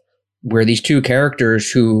of where these two characters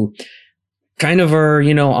who kind of are,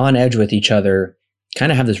 on edge with each other,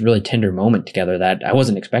 kind of have this really tender moment together that I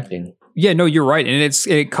wasn't expecting. Yeah, no, you're right. And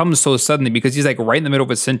it comes so suddenly because he's like right in the middle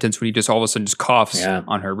of a sentence when he just all of a sudden just coughs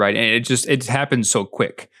on her, right? And it happens so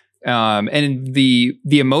quick. And the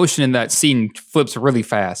emotion in that scene flips really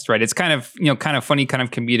fast, right? It's kind of funny, kind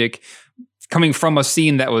of comedic, coming from a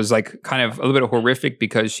scene that was like kind of a little bit horrific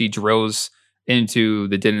because she drills into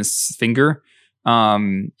the dentist's finger.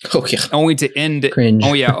 Only to end. Cringe.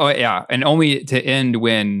 And only to end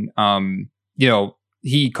when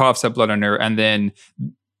he coughs up blood on her, and then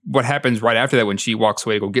what happens right after that when she walks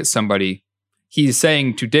away to go get somebody, he's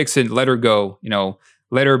saying to Dixon, "Let her go,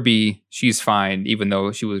 let her be. She's fine, even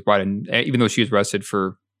though she was arrested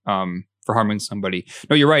for harming somebody."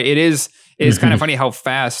 No, you're right. It is kind of funny how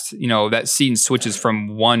fast that scene switches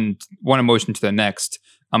from one emotion to the next.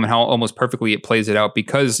 And how almost perfectly it plays it out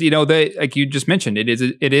because, like you just mentioned, it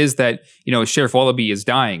is that, Sheriff Wallaby is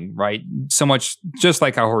dying, right? So much, just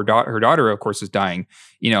like how her daughter, of course, is dying.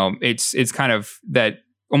 It's kind of that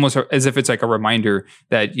almost as if it's like a reminder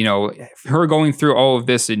that, her going through all of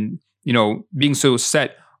this and, being so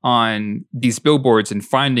set on these billboards and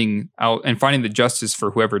finding the justice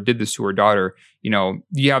for whoever did this to her daughter.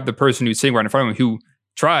 You have the person who's sitting right in front of him who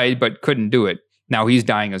tried but couldn't do it. Now he's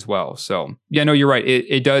dying as well. So yeah, no, you're right.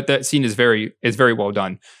 It does. That scene is very well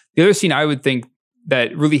done. The other scene I would think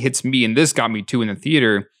that really hits me, and this got me too in the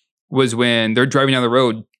theater, was when they're driving down the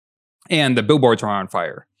road and the billboards are on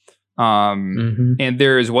fire. And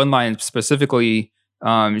there is one line specifically.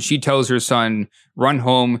 She tells her son, "Run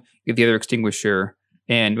home, get the other extinguisher."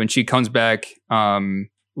 And when she comes back,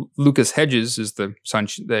 Lucas Hedges is the son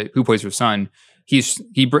who plays her son. He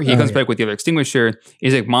comes back with the other extinguisher.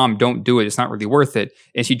 He's like, "Mom, don't do it. It's not really worth it."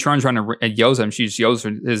 And she turns around and yells at him. She just yells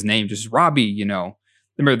his name, just Robbie.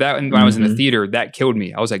 Remember that when I was in the theater, that killed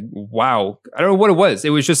me. I was like, wow. I don't know what it was. It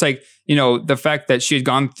was just like, the fact that she had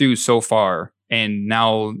gone through so far and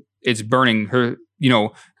now it's burning her.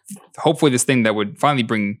 Hopefully this thing that would finally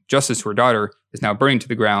bring justice to her daughter is now burning to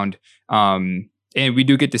the ground. And we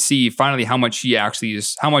do get to see finally how much she actually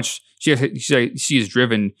is, how much she is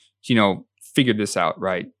driven, figured this out,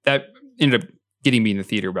 right? That ended up getting me in the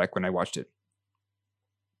theater back when I watched it.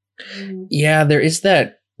 Yeah, there is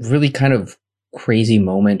that really kind of crazy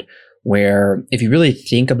moment where if you really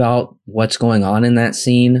think about what's going on in that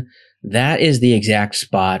scene, that is the exact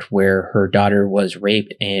spot where her daughter was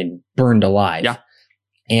raped and burned alive. Yeah.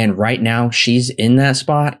 And right now she's in that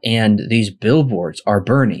spot and these billboards are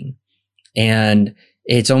burning. And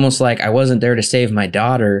it's almost like I wasn't there to save my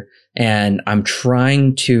daughter and I'm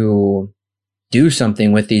trying to do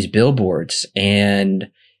something with these billboards, and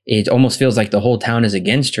it almost feels like the whole town is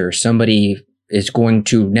against her. Somebody is going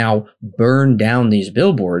to now burn down these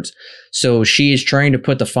billboards. So she's trying to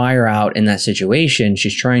put the fire out in that situation.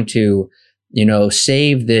 She's trying to,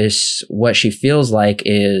 save this, what she feels like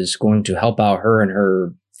is going to help out her and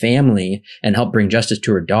her family and help bring justice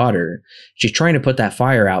to her daughter. She's trying to put that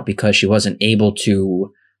fire out because she wasn't able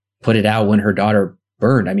to put it out when her daughter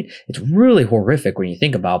burned. I mean, it's really horrific when you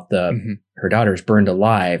think about her daughter's burned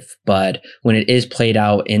alive, but when it is played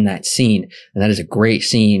out in that scene, and that is a great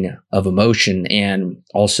scene of emotion, and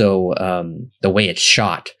also the way it's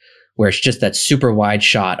shot, where it's just that super wide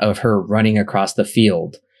shot of her running across the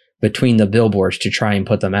field between the billboards to try and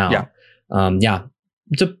put them out. Yeah.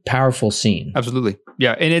 It's a powerful scene. Absolutely.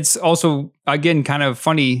 Yeah. And it's also, again, kind of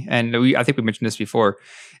funny. And I think we mentioned this before.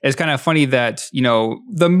 It's kind of funny that,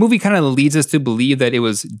 the movie kind of leads us to believe that it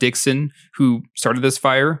was Dixon who started this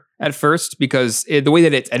fire at first, because the way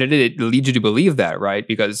that it's edited, it leads you to believe that, right?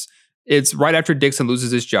 Because it's right after Dixon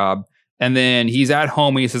loses his job. And then he's at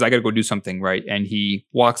home and he says, "I got to go do something," right? And he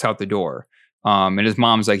walks out the door. And his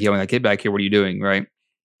mom's like, "Yo, get back here. What are you doing?" Right?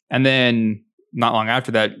 And then not long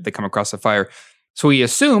after that, they come across the fire. So we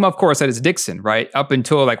assume, of course, that it's Dixon, right? Up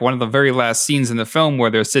until like one of the very last scenes in the film where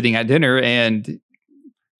they're sitting at dinner and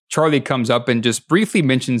Charlie comes up and just briefly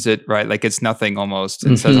mentions it, right? Like it's nothing almost,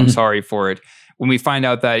 and says, "I'm sorry for it." When we find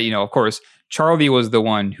out that, of course, Charlie was the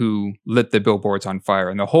one who lit the billboards on fire,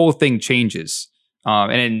 and the whole thing changes.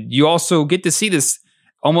 And then you also get to see this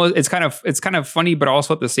almost, it's kind of funny, but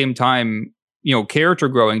also at the same time, character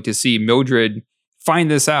growing to see Mildred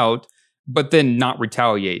find this out, but then not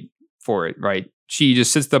retaliate for it, right? She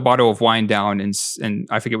just sits the bottle of wine down and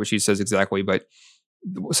I forget what she says exactly, but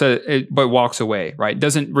walks away, right?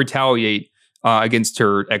 Doesn't retaliate against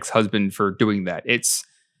her ex-husband for doing that. It's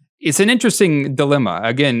an interesting dilemma.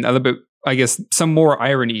 Again, a little bit I guess, some more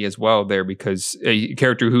irony as well there, because a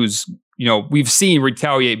character who's, we've seen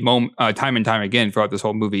retaliate time and time again throughout this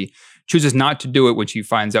whole movie chooses not to do it when she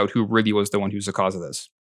finds out who really was the one who's the cause of this.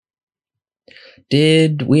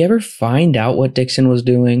 Did we ever find out what Dixon was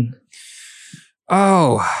doing?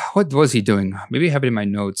 Oh, what was he doing? Maybe I have it in my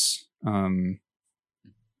notes.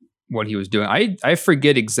 What he was doing. I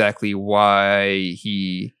forget exactly why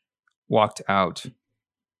he walked out.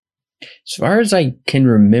 As far as I can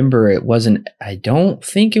remember, I don't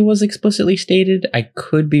think it was explicitly stated. I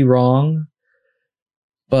could be wrong.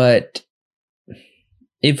 But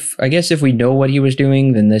if we know what he was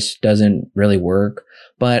doing, then this doesn't really work.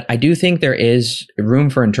 But I do think there is room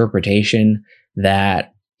for interpretation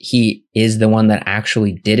that he is the one that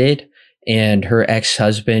actually did it, and her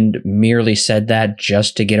ex-husband merely said that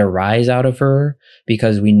just to get a rise out of her,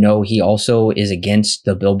 because we know he also is against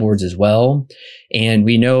the billboards as well. And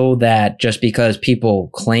we know that just because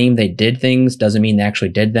people claim they did things doesn't mean they actually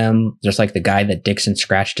did them, just like the guy that Dixon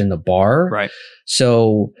scratched in the bar. Right.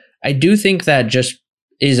 So I do think that just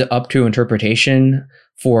is up to interpretation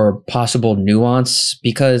for possible nuance,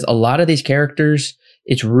 because a lot of these characters,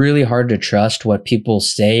 it's really hard to trust what people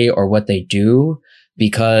say or what they do,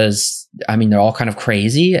 because they're all kind of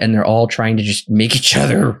crazy and they're all trying to just make each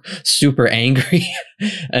other super angry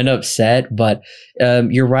and upset. But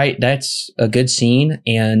you're right, that's a good scene,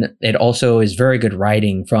 and it also is very good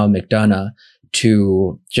writing from McDonagh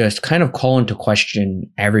to just kind of call into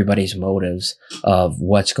question everybody's motives of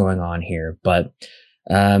what's going on here. But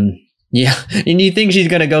yeah, and you think she's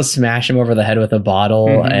gonna go smash him over the head with a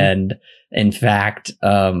bottle, and in fact,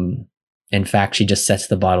 she just sets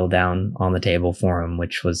the bottle down on the table for him,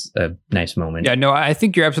 which was a nice moment. Yeah, no, I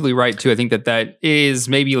think you're absolutely right too. I think that is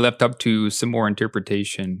maybe left up to some more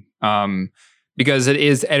interpretation, because it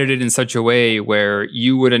is edited in such a way where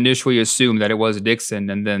you would initially assume that it was Dixon,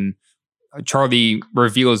 and then Charlie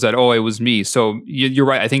reveals that, oh, it was me. So you're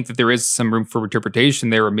right. I think that there is some room for interpretation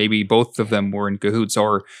there, or maybe both of them were in cahoots,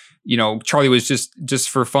 or Charlie was just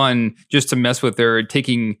for fun, just to mess with her,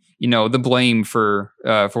 taking the blame for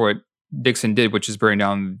what Dixon did, which is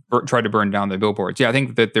try to burn down the billboards. Yeah, I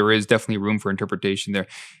think that there is definitely room for interpretation there.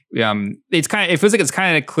 It feels like it's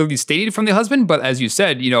kind of clearly stated from the husband, but as you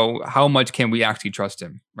said, how much can we actually trust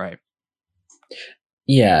him, right?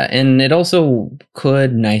 Yeah, and it also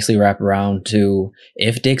could nicely wrap around to,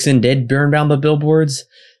 if Dixon did burn down the billboards,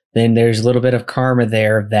 then there's a little bit of karma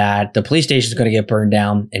there that the police station is going to get burned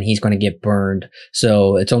down and he's going to get burned.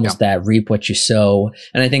 So it's almost that reap what you sow.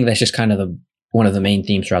 And I think that's just kind of one of the main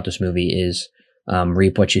themes throughout this movie is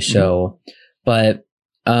reap what you sow. But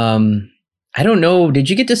I don't know. Did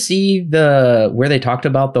you get to see where they talked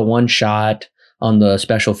about the one shot on the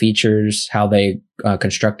special features, how they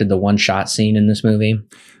constructed the one shot scene in this movie?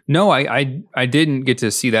 No, I didn't get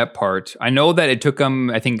to see that part. I know that it took them,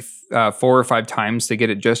 I think, 4 or 5 times to get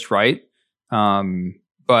it just right.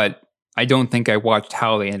 But I don't think I watched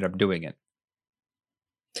how they ended up doing it.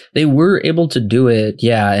 They were able to do it,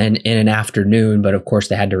 yeah, in an afternoon, but of course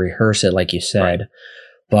they had to rehearse it, like you said. Right.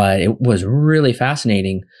 But it was really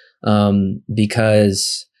fascinating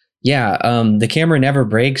because, the camera never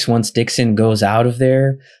breaks once Dixon goes out of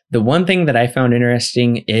there. The one thing that I found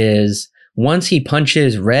interesting is once he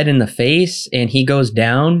punches Red in the face and he goes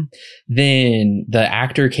down, then the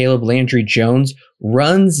actor Caleb Landry Jones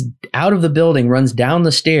runs out of the building, runs down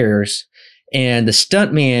the stairs, and the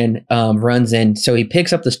stuntman runs in. So he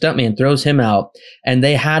picks up the stuntman, throws him out, and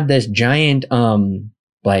they had this giant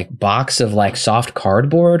box of soft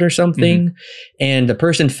cardboard or something, and the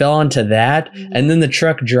person fell onto that, and then the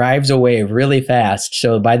truck drives away really fast.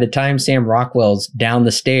 So by the time Sam Rockwell's down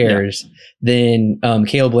the stairs, then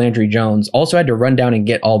Caleb Landry Jones also had to run down and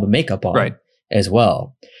get all the makeup on as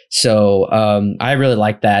well. So I really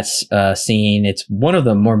like that scene. It's one of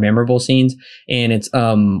the more memorable scenes, and it's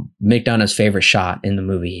McDonagh's favorite shot in the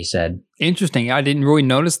movie, he said. Interesting. I didn't really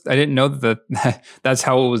notice. I didn't know that that's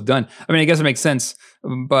how it was done. I mean, I guess it makes sense.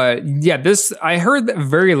 But yeah, I heard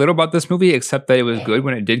very little about this movie, except that it was good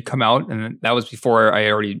when it did come out. And that was before I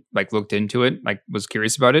already looked into it, was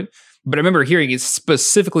curious about it. But I remember hearing it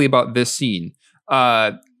specifically about this scene.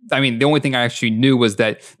 The only thing I actually knew was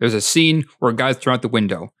that there's a scene where guys throw out the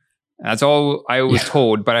window. That's all I was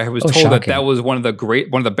told, but I was told shocking. that was one of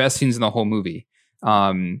the best scenes in the whole movie.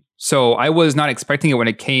 So I was not expecting it when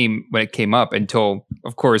it came up until,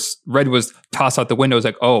 of course, Red was tossed out the window. I was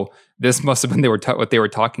like, oh, this must have been what they were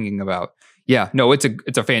talking about. Yeah, no, it's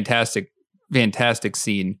a fantastic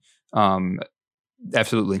scene.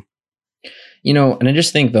 Absolutely. And I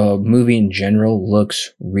just think the movie in general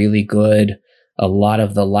looks really good. a lot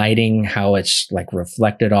of the lighting, how it's like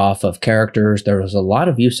reflected off of characters. There was a lot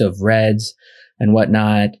of use of reds and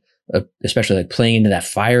whatnot, especially like playing into that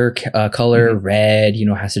fire color. Mhm. Red,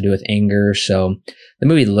 has to do with anger. So the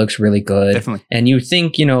movie looks really good. Definitely. And you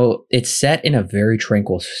think, it's set in a very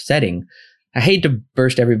tranquil setting. I hate to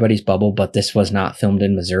burst everybody's bubble, but this was not filmed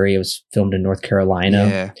in Missouri. It was filmed in North Carolina.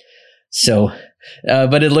 Yeah. So,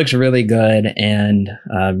 but it looks really good. And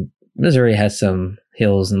Missouri has some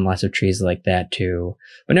hills and lots of trees like that too.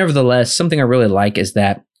 But nevertheless, something I really like is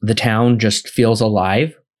that the town just feels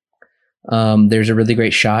alive. There's a really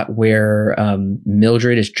great shot where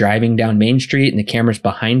Mildred is driving down Main Street and the camera's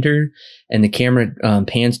behind her, and the camera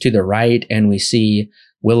pans to the right, and we see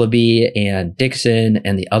Willoughby and Dixon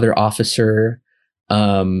and the other officer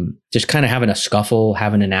just kind of having a scuffle,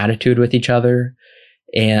 having an attitude with each other.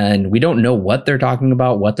 And we don't know what they're talking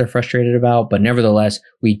about, what they're frustrated about, but nevertheless,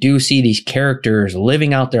 we do see these characters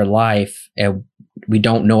living out their life, and we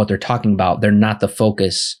don't know what they're talking about. They're not the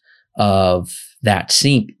focus of that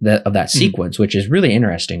sequence, which is really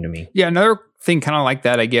interesting to me. Yeah, another thing kind of like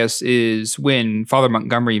that, I guess, is when Father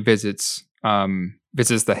Montgomery visits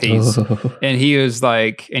the Hayes, and he is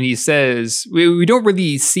like, and he says, we don't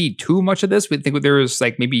really see too much of this. We think there's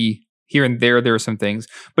like maybe here and there are some things,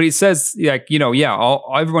 but he says like,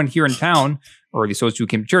 everyone here in town, or at least those who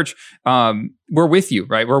came to church, we're with you,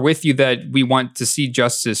 right? We're with you that we want to see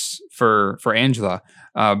justice for Angela.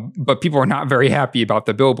 But people are not very happy about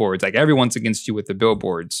the billboards. Like everyone's against you with the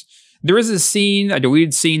billboards. There is a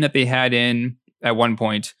deleted scene that they had in at one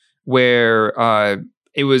point where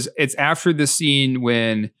it's after the scene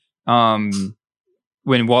when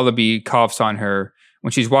Willoughby coughs on her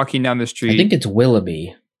when she's walking down the street. I think it's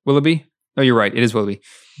Willoughby. Willoughby? No, you're right. It is Willoughby.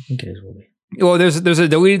 I think it is Willoughby. Well, there's a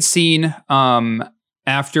deleted scene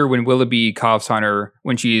after when Willoughby coughs on her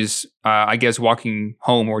when she's I guess walking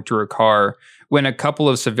home or to her car, when a couple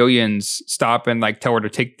of civilians stop and like tell her to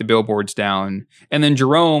take the billboards down. And then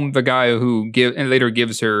Jerome, the guy who later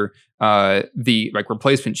gives her the like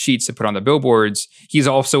replacement sheets to put on the billboards, he's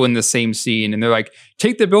also in the same scene. And they're like,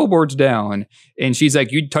 take the billboards down. And she's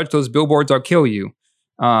like, you touch those billboards, I'll kill you.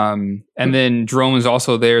 And then Jerome is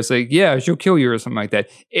also there. It's like, yeah, she'll kill you or something like that.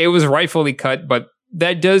 It was rightfully cut, but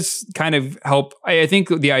that does kind of help. I think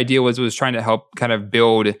the idea was trying to help kind of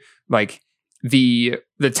build like the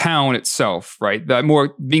town itself, right? The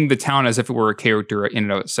more being the town as if it were a character in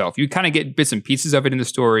and of itself. You kind of get bits and pieces of it in the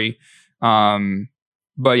story.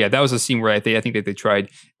 But yeah, that was a scene where I think that they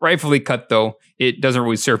tried. Rightfully cut though. It doesn't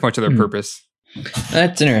really serve much of their purpose.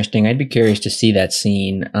 That's interesting. I'd be curious to see that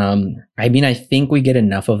scene. I think we get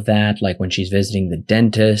enough of that, like when she's visiting the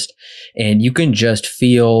dentist, and you can just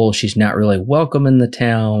feel she's not really welcome in the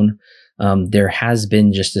town. There has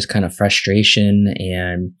been just this kind of frustration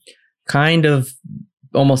and kind of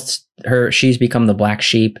almost she's become the black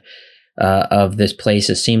sheep of this place,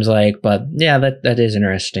 it seems like. But yeah, that is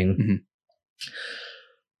interesting. Mm-hmm.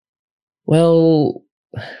 Well,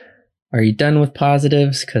 are you done with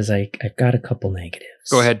positives? Because I've got a couple negatives.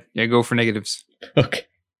 Go ahead. Yeah, go for negatives.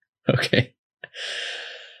 Okay.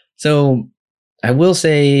 So I will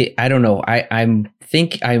say, I don't know. I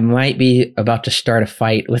think I might be about to start a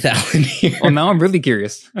fight with Alan here. Well, now I'm really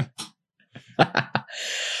curious.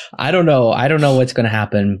 I don't know. I don't know what's going to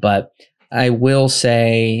happen, but I will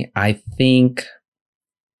say I think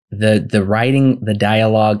the writing, the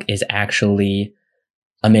dialogue is actually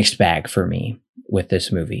a mixed bag for me with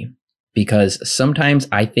this movie, because sometimes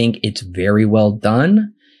I think it's very well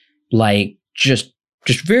done, like just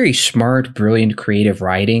very smart, brilliant, creative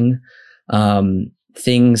writing,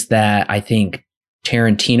 things that I think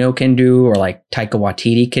Tarantino can do or like Taika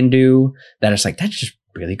Waititi can do, that it's like, that's just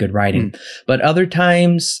really good writing. But other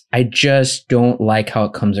times I just don't like how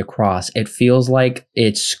it comes across. It feels like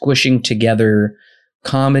it's squishing together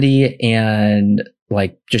comedy and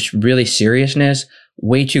like just really seriousness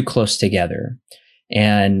way too close together.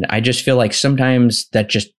 And I just feel like sometimes that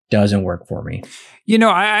just doesn't work for me.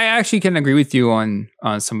 I actually can agree with you on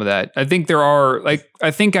some of that. I think there are, like, I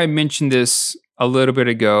think I mentioned this a little bit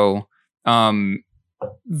ago.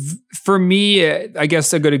 For me, I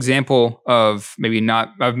guess a good example of me not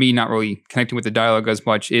really connecting with the dialogue as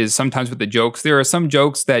much is sometimes with the jokes. There are some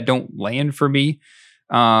jokes that don't land for me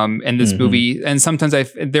in this movie, and sometimes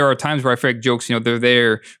there are times where I feel like jokes, they're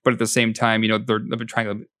there, but at the same time, they're trying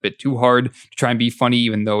a bit too hard to try and be funny,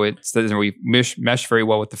 even though it doesn't really mesh very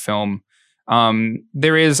well with the film.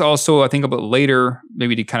 There is also, I think, a bit later,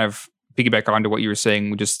 maybe to kind of piggyback onto what you were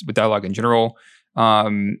saying, just with dialogue in general.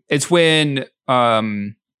 It's when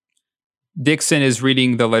Dixon is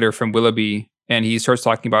reading the letter from Willoughby, and he starts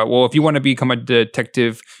talking about, well, if you want to become a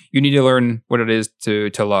detective, you need to learn what it is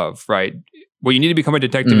to love, right? what you need to become a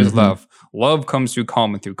detective is love. Love comes through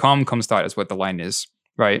calm, and through calm comes thought, is what the line is,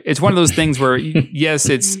 right? It's one of those things where, yes,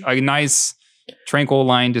 it's a nice, tranquil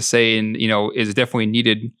line to say, and, you know, is definitely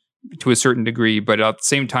needed to a certain degree, but at the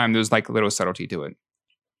same time, there's like a little subtlety to it.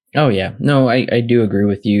 Oh, yeah. No, I do agree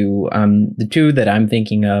with you. The two that I'm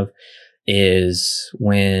thinking of is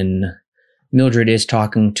when Mildred is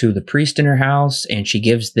talking to the priest in her house, and she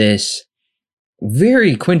gives this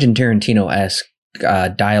very Quentin Tarantino-esque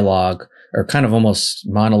dialogue, or kind of almost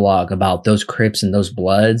monologue, about those Crips and those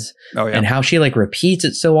Bloods, and how she like repeats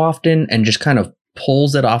it so often and just kind of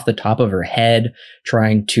pulls it off the top of her head,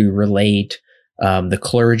 trying to relate the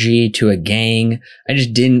clergy to a gang. I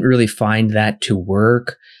just didn't really find that to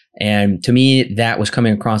work. And to me, that was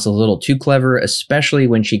coming across a little too clever, especially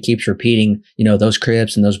when she keeps repeating, you know, those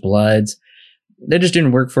Crips and those Bloods. That just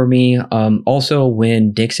didn't work for me. Also,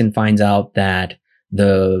 when Dixon finds out that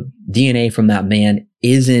the DNA from that man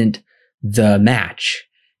isn't the match,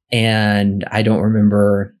 and I don't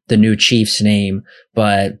remember the new chief's name,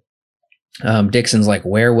 but Dixon's like,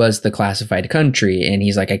 where was the classified country? And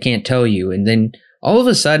he's like, I can't tell you. And then all of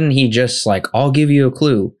a sudden he just like, I'll give you a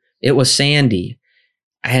clue. It was Sandy.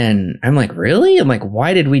 And I'm like, really? I'm like,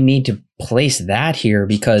 why did we need to place that here?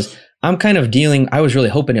 Because I'm kind of I was really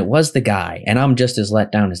hoping it was the guy, and I'm just as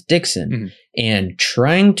let down as Dixon. And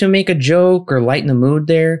trying to make a joke or lighten the mood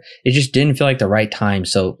there, it just didn't feel like the right time.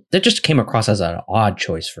 So that just came across as an odd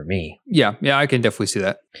choice for me. Yeah, I can definitely see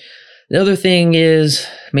that. The other thing is,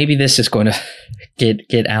 maybe this is going to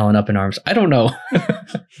get Alan up in arms. I don't know.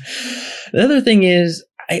 The other thing is,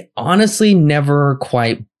 I honestly never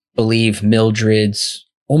quite believe Mildred's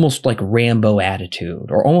almost like Rambo attitude,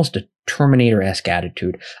 or almost a Terminator-esque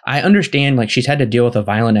attitude. I understand like she's had to deal with a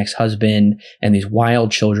violent ex-husband and these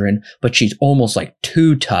wild children, but she's almost like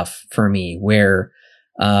too tough for me, where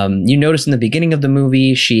you notice in the beginning of the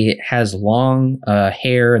movie, she has long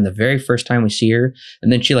hair in the very first time we see her.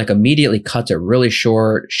 And then she like immediately cuts it really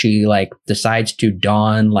short. She like decides to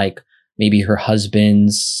don like maybe her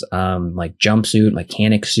husband's like jumpsuit,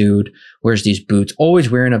 mechanic suit, wears these boots, always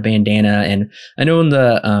wearing a bandana. And I know in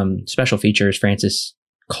the special features, Francis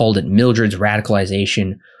called it Mildred's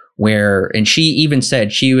radicalization, and she even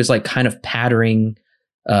said she was like kind of patterning,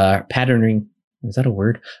 is that a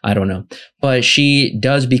word? I don't know. But she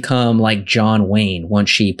does become like John Wayne once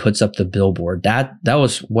she puts up the billboard. That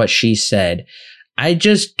was what she said. I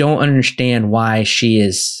just don't understand why she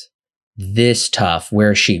is this tough,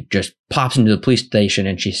 where she just pops into the police station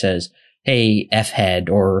and she says, hey, F-head,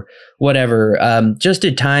 or whatever. Just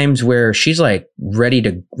at times where she's like ready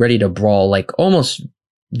to brawl, like almost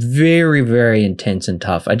very, very intense and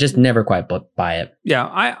tough. I just never quite buy it.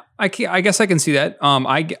 Yeah, I guess I can see that.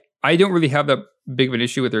 I don't really have that big of an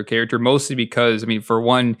issue with her character, mostly because, I mean, for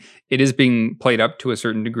one, it is being played up to a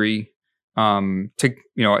certain degree, to,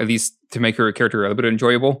 you know, at least to make her character a little bit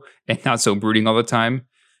enjoyable and not so brooding all the time.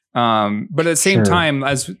 But at the same time,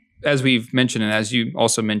 as we've mentioned, and as you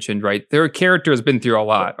also mentioned, right, their character has been through a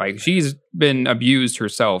lot. Like, she's been abused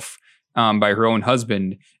herself by her own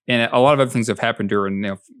husband, and a lot of other things have happened to her. And, you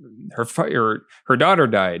know, her daughter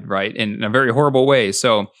died, right, in a very horrible way.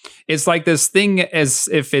 So it's like this thing, as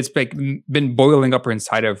if it's like been boiling up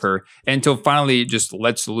inside of her until finally it just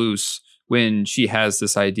lets loose when she has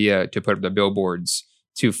this idea to put up the billboards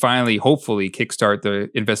to finally, hopefully, kickstart the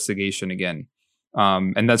investigation again.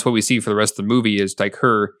 And that's what we see for the rest of the movie, is like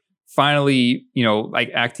her finally, you know, like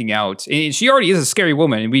acting out. And she already is a scary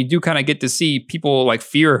woman, and we do kind of get to see people like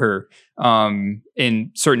fear her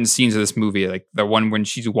in certain scenes of this movie, like the one when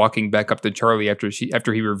she's walking back up to Charlie after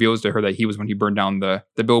he reveals to her that he was when he burned down the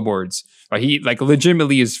billboards. He like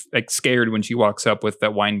legitimately is like scared when she walks up with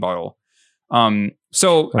that wine bottle.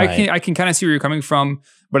 So right. I can kind of see where you're coming from,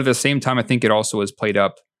 but at the same time, I think it also is played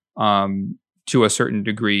up to a certain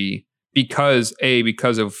degree because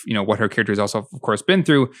of, you know, what her character has also, of course, been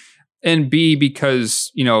through, and B,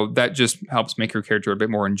 because, you know, that just helps make her character a bit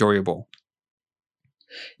more enjoyable.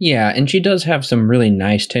 Yeah, and she does have some really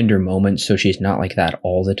nice, tender moments, so she's not like that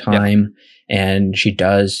all the time. Yep. And she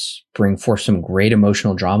does bring forth some great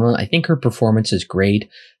emotional drama. I think her performance is great.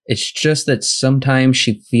 It's just that sometimes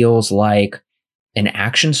she feels like an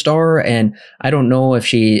action star, and I don't know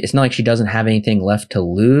if it's not like she doesn't have anything left to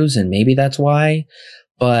lose, and maybe that's why.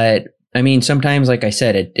 But I mean, sometimes, like I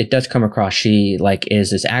said, it does come across she like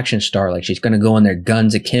is this action star, like she's going to go in there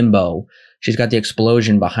guns akimbo. She's got the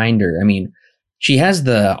explosion behind her. I mean, she has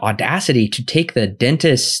the audacity to take the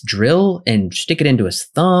dentist's drill and stick it into his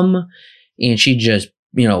thumb, and she just,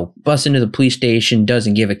 you know, busts into the police station,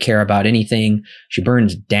 doesn't give a care about anything. She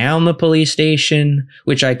burns down the police station,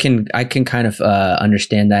 which I can kind of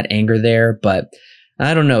understand that anger there, but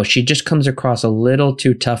I don't know. She just comes across a little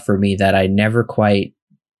too tough for me that I never quite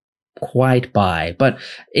buy. But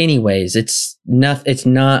anyways, it's not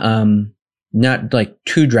like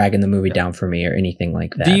too dragging the movie down for me or anything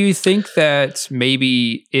like that. Do you think that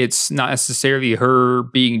maybe it's not necessarily her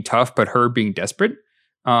being tough, but her being desperate?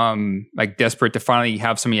 Like desperate to finally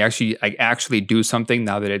have somebody actually do something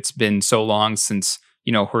now that it's been so long since,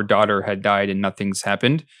 her daughter had died and nothing's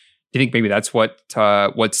happened. Do you think maybe that's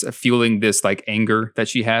what's fueling this like anger that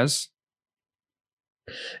she has?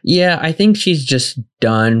 Yeah, I think she's just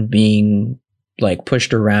done being like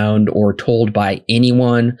pushed around or told by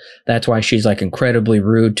anyone. That's why she's like incredibly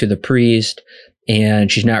rude to the priest,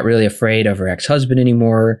 and she's not really afraid of her ex-husband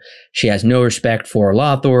anymore. She has no respect for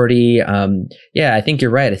law authority. Yeah, I think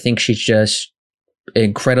you're right. I think she's just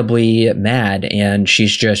incredibly mad, and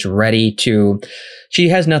she's just ready to. She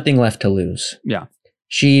has nothing left to lose. Yeah.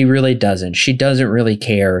 She really doesn't. She doesn't really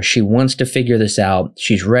care. She wants to figure this out.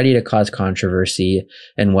 She's ready to cause controversy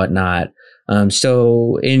and whatnot. I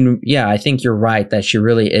think you're right that she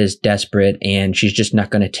really is desperate, and she's just not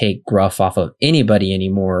going to take gruff off of anybody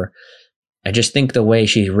anymore. I just think the way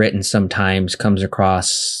she's written sometimes comes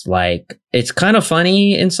across like it's kind of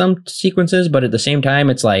funny in some sequences, but at the same time,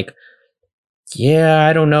 it's like, yeah,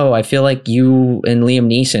 I don't know. I feel like you and Liam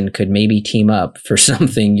Neeson could maybe team up for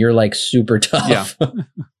something. You're like super tough.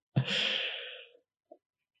 Yeah.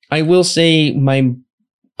 I will say my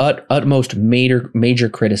utmost major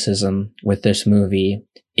criticism with this movie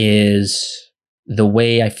is the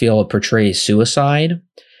way I feel it portrays suicide.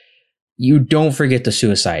 You don't forget the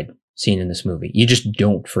suicide scene in this movie. You just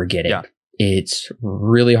don't forget it. Yeah. It's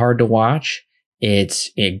really hard to watch. It's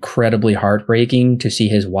incredibly heartbreaking to see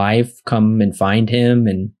his wife come and find him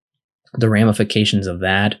and the ramifications of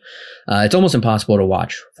that. It's almost impossible to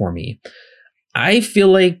watch for me. I feel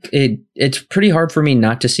like it's pretty hard for me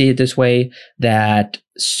not to see it this way, that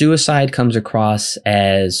suicide comes across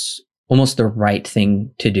as almost the right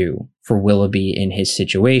thing to do for Willoughby in his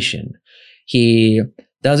situation. He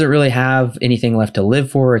doesn't really have anything left to live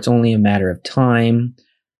for. It's only a matter of time.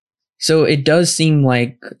 So it does seem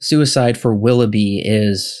like suicide for Willoughby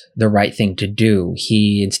is the right thing to do.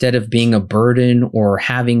 He, instead of being a burden or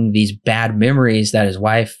having these bad memories that his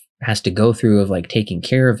wife has to go through of like taking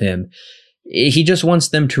care of him, he just wants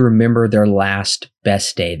them to remember their last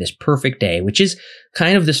best day, this perfect day, which is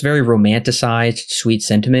kind of this very romanticized, sweet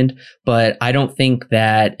sentiment. But I don't think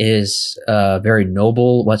that is very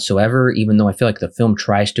noble whatsoever, even though I feel like the film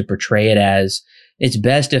tries to portray it as it's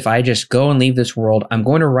best if I just go and leave this world. I'm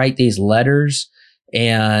going to write these letters,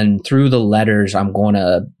 and through the letters, I'm going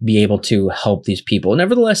to be able to help these people.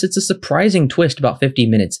 Nevertheless, it's a surprising twist about 50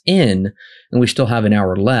 minutes in, and we still have an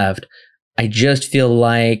hour left. I just feel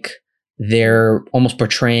like they're almost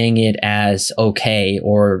portraying it as okay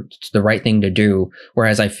or the right thing to do,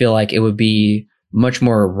 whereas I feel like it would be much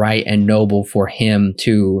more right and noble for him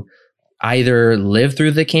to either live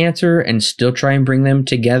through the cancer and still try and bring them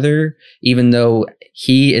together, even though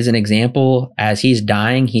he is an example. As he's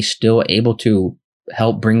dying, he's still able to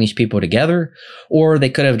help bring these people together, or they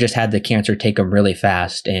could have just had the cancer take him really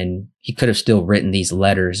fast and he could have still written these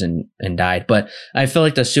letters and died. But I feel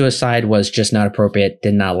like the suicide was just not appropriate.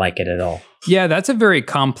 Did not like it at all. Yeah, that's a very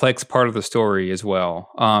complex part of the story as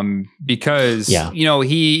well. Because,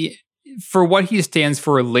 he, for what he stands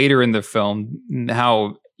for later in the film,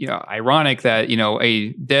 how, ironic that,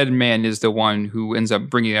 a dead man is the one who ends up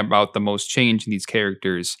bringing about the most change in these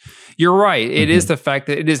characters. You're right. It is the fact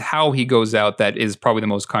that it is how he goes out that is probably the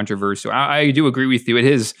most controversial. I do agree with you. It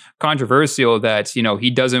is controversial that, he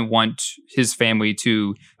doesn't want his family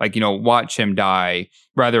to watch him die.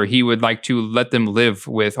 Rather, he would like to let them live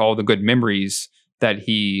with all the good memories that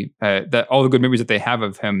that they have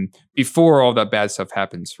of him before all that bad stuff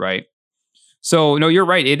happens. Right. So no, you're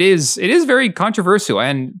right. It is very controversial,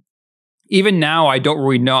 and even now, I don't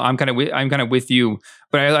really know. I'm kind of with you,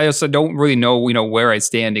 but I also don't really know, where I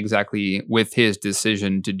stand exactly with his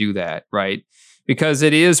decision to do that, right? Because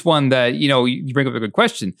it is one that you bring up a good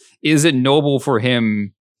question. Is it noble for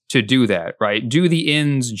him to do that, right? Do the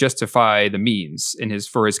ends justify the means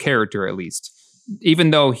for his character, at least,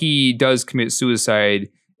 even though he does commit suicide?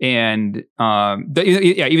 And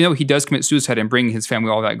even though he does commit suicide and bring his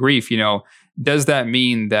family all that grief, does that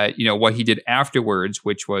mean that what he did afterwards,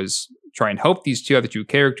 which was try and help these other two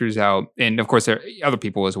characters out, and of course there are other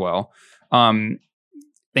people as well, and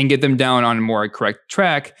get them down on a more correct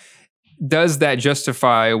track? Does that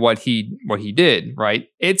justify what he did? Right?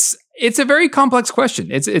 It's a very complex question.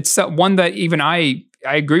 It's one that even I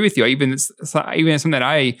agree with you. Even something that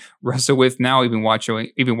I wrestle with now, even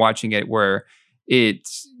watching it, where it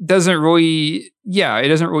doesn't really, it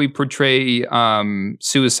doesn't really portray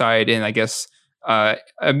suicide in, I guess, a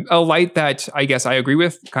light that I guess I agree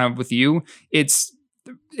with, kind of with you. It's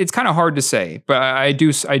kind of hard to say, but I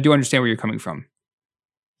do understand where you're coming from.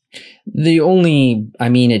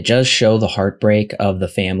 It does show the heartbreak of the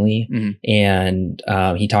family. And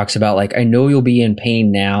he talks about, like, I know you'll be in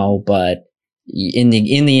pain now, but in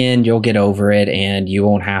the end, you'll get over it, and you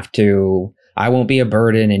won't have to, I won't be a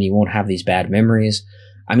burden, and you won't have these bad memories.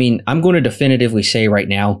 I mean, I'm going to definitively say right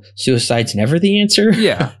now, suicide's never the answer.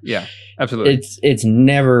 Yeah, absolutely. It's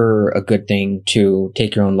never a good thing to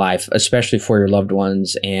take your own life, especially for your loved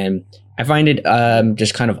ones. And I find it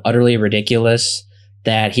just kind of utterly ridiculous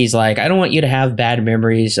that he's like, I don't want you to have bad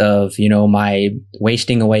memories of, my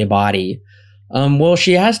wasting away body. Well,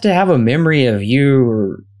 she has to have a memory of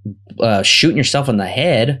you shooting yourself in the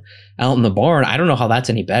head out in the barn. I don't know how that's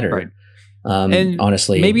any better. Right. And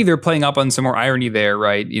honestly, maybe they're playing up on some more irony there,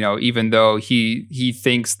 right? Even though he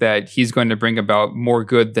thinks that he's going to bring about more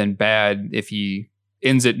good than bad if he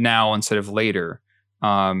ends it now instead of later,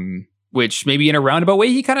 which maybe in a roundabout way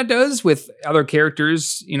he kind of does with other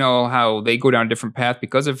characters, how they go down a different path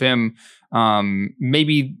because of him.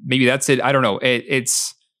 Maybe that's it. I don't know. It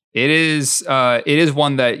is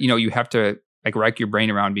one that, you have to like rack your brain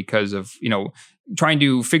around because of, trying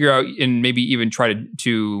to figure out and maybe even try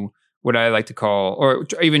to what I like to call, or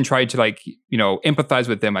even try to empathize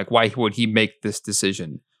with them. Like, why would he make this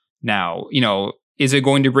decision now? Is it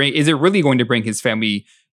really going to bring his family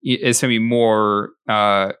more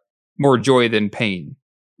joy than pain?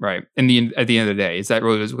 Right. At the end of the day, is that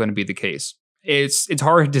really going to be the case? It's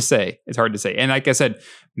hard to say. It's hard to say. And like I said,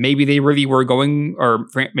 maybe they really were going, or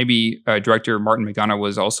maybe director Martin McDonagh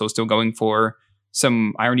was also still going for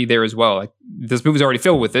some irony there as well. Like, this movie's already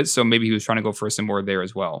filled with it, so maybe he was trying to go for some more there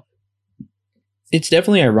as well. It's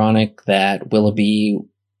definitely ironic that Willoughby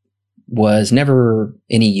was never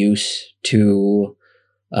any use to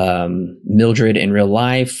Mildred in real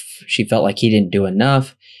life. She felt like he didn't do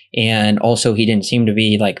enough. And also, he didn't seem to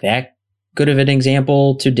be like that good of an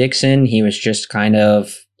example to Dixon. He was just kind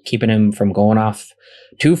of keeping him from going off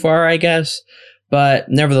too far, I guess. But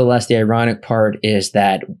nevertheless, the ironic part is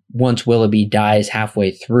that once Willoughby dies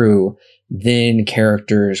halfway through, then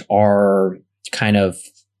characters are kind of,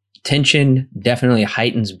 tension definitely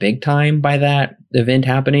heightens big time by that event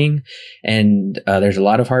happening. And there's a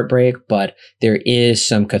lot of heartbreak, but there is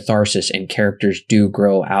some catharsis and characters do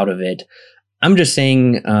grow out of it. I'm just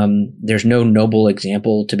saying there's no noble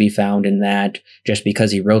example to be found in that just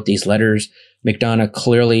because he wrote these letters. McDonagh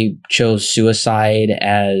clearly chose suicide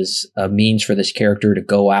as a means for this character to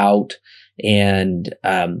go out, and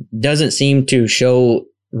doesn't seem to show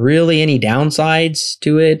really any downsides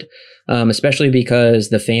to it, especially because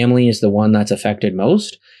the family is the one that's affected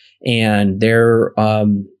most, and they're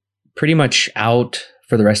pretty much out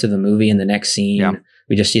for the rest of the movie. In the next scene, yeah,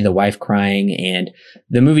 we just see the wife crying, and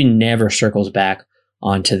the movie never circles back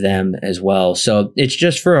onto them as well. So it's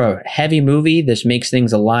just, for a heavy movie, this makes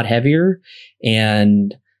things a lot heavier,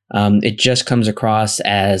 and it just comes across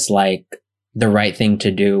as like the right thing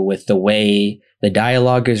to do with the way the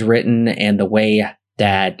dialogue is written and the way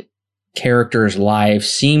that characters' lives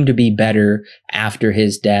seem to be better after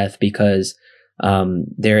his death because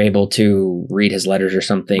they're able to read his letters or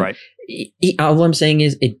something. Right. All I'm saying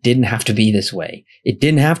is it didn't have to be this way. It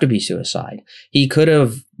didn't have to be suicide. He could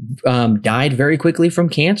have died very quickly from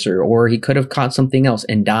cancer, or he could have caught something else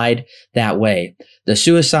and died that way. The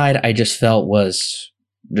suicide, I just felt was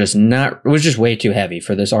just way too heavy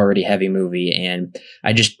for this already heavy movie, and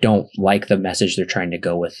I just don't like the message they're trying to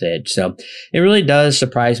go with it. So it really does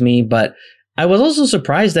surprise me, but I was also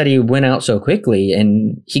surprised that he went out so quickly,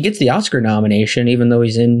 and he gets the Oscar nomination even though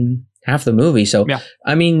he's in half the movie. So, yeah.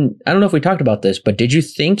 I mean, I don't know if we talked about this, but did you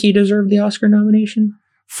think he deserved the Oscar nomination?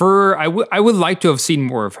 I would like to have seen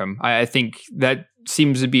more of him. I think that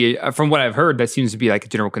seems to be, from what I've heard, that seems to be like a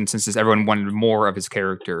general consensus. Everyone wanted more of his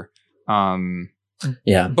character.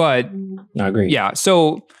 Yeah. But I agree. Yeah.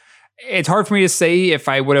 So it's hard for me to say if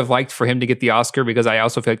I would have liked for him to get the Oscar, because I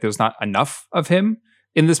also feel like there's not enough of him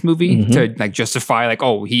in this movie to like justify like,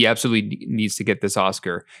 oh, he absolutely needs to get this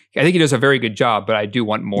Oscar. I think he does a very good job, but I do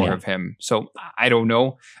want more of him. So I don't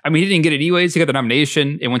know. I mean, he didn't get it anyways. He got the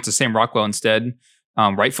nomination. It went to Sam Rockwell instead,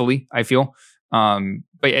 rightfully, I feel. But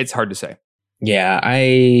it's hard to say. Yeah,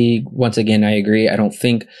 once again, I agree. I don't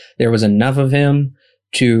think there was enough of him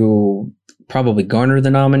to probably garner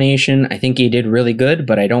the nomination. I think he did really good,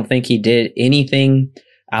 but I don't think he did anything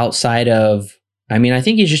outside of, I mean, I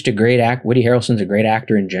think he's just a great actor. Woody Harrelson's a great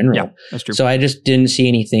actor in general. Yeah, that's true. So I just didn't see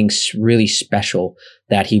anything really special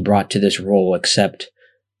that he brought to this role, except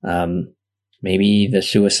maybe the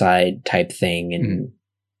suicide type thing and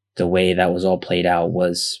the way that was all played out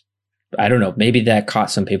was, I don't know, maybe that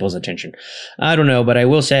caught some people's attention. I don't know, but I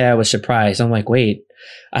will say I was surprised. I'm like, wait,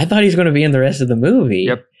 I thought he's going to be in the rest of the movie.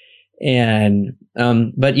 Yep. And,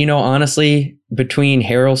 but honestly, between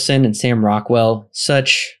Harrelson and Sam Rockwell,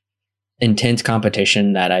 such intense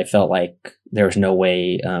competition that I felt like there was no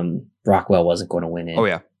way, Rockwell wasn't going to win it. Oh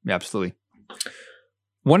yeah, absolutely.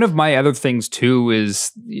 One of my other things too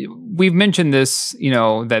is we've mentioned this,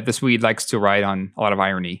 that this movie likes to ride on a lot of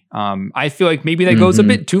irony. I feel like maybe that goes a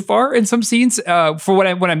bit too far in some scenes. For what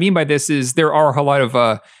I mean by this is there are a lot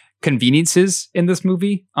of conveniences in this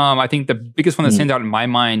movie. I think the biggest one that stands out in my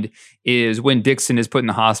mind is when Dixon is put in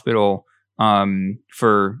the hospital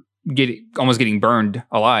for almost getting burned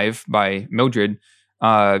alive by Mildred.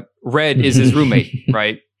 Red is his roommate,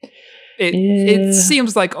 right? It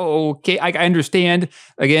seems like, okay, I understand.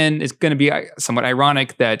 Again, it's going to be somewhat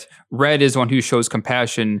ironic that Red is the one who shows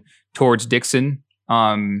compassion towards Dixon,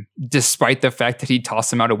 despite the fact that he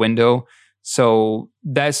tossed him out a window. So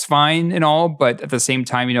that's fine and all, but at the same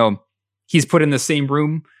time, he's put in the same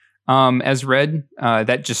room as Red.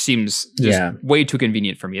 That just seems way too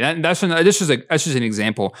convenient for me. That's just an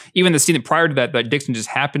example. Even the scene prior to that Dixon just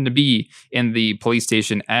happened to be in the police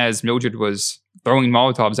station as Mildred was throwing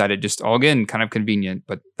Molotovs at it, just all again kind of convenient,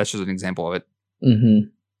 but that's just an example of it. Mm-hmm.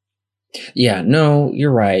 Yeah, no, you're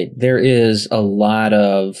right. There is a lot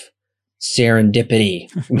of serendipity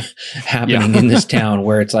happening in this town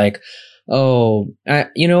where it's like,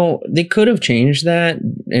 they could have changed that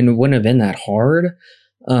and it wouldn't have been that hard.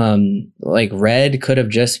 Like Red could have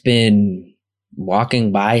just been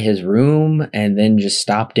walking by his room and then just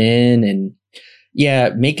stopped in, and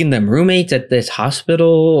making them roommates at this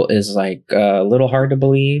hospital is like a little hard to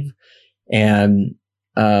believe. And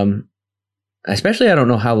especially I don't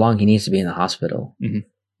know how long he needs to be in the hospital. Mm-hmm.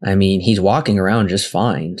 I mean, he's walking around just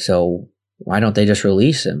fine. So why don't they just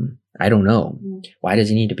release him? I don't know. Why does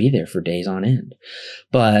he need to be there for days on end?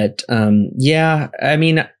 But I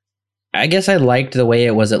mean, I guess I liked the way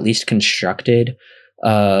it was at least constructed,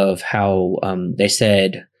 of how they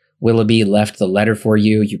said Willoughby left the letter for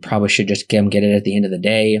you. You probably should just get it at the end of the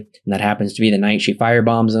day. And that happens to be the night she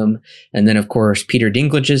firebombs him. And then, of course, Peter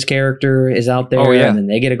Dinklage's character is out there. Oh, yeah. And then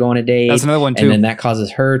they get to go on a date. That's another one, too. And then that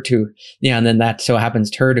causes her to, and then that so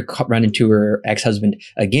happens to her to run into her ex-husband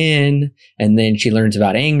again. And then she learns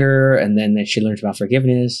about anger. And then she learns about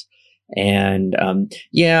forgiveness. And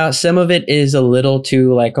some of it is a little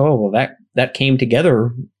too like, oh, well, that came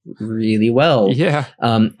together really well. Yeah.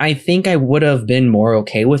 I think I would have been more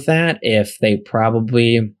okay with that if they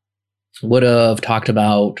probably would have talked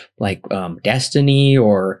about like destiny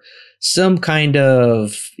or some kind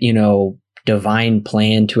of, divine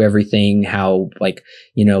plan to everything, how like,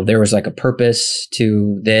 there was like a purpose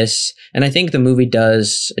to this. And I think the movie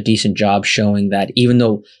does a decent job showing that even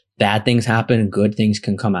though bad things happen, good things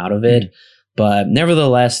can come out of it. But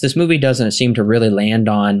nevertheless, this movie doesn't seem to really land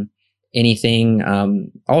on anything.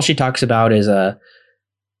 All she talks about is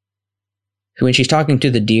when she's talking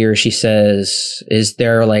to the deer, she says, is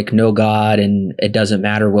there like no God and it doesn't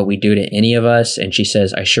matter what we do to any of us? And she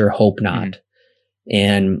says, I sure hope not,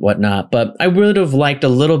 and whatnot. But I would have liked a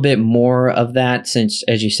little bit more of that, since,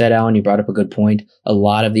 as you said, Alan, you brought up a good point. A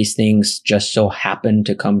lot of these things just so happen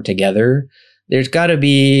to come together. There's got to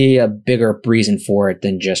be a bigger reason for it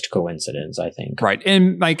than just coincidence, I think. Right.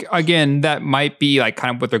 And like, again, that might be like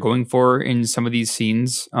kind of what they're going for in some of these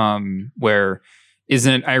scenes, where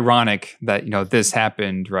isn't it ironic that, this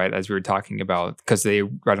happened, right, as we were talking about, because they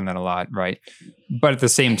write on that a lot, right? But at the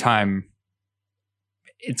same time,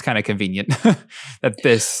 it's kind of convenient that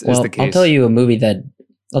this is the case. I'll tell you a movie that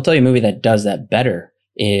does that better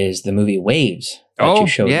is the movie Waves that you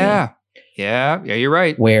showed me. Yeah, you're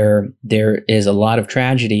right. Where there is a lot of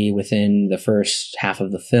tragedy within the first half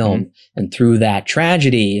of the film. And through that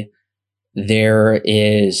tragedy, there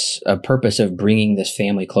is a purpose of bringing this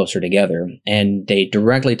family closer together. And they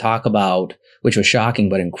directly talk about, which was shocking,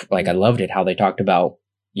 but I loved it, how they talked about,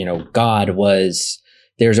 God was,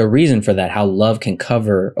 there's a reason for that, how love can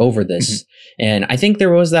cover over this. And I think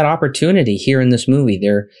there was that opportunity here in this movie.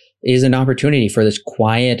 There is an opportunity for this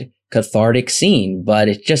quiet, cathartic scene, but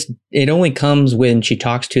it only comes when she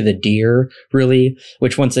talks to the deer, really,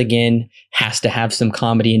 which once again has to have some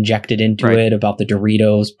comedy injected into it about the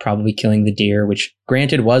Doritos probably killing the deer, which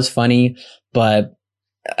granted was funny, but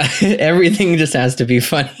everything just has to be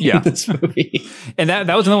funny in this movie. And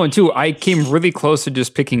that was another one too. I came really close to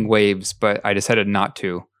just picking Waves, but I decided not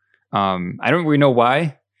to. I don't really know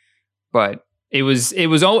why, but It was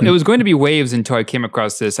going to be waves until I came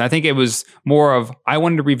across this. I think it was more of I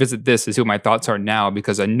wanted to revisit this to see what my thoughts are now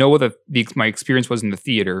because I know what my experience was in the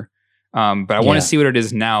theater, but I want to see what it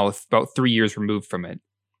is now, about 3 years removed from it.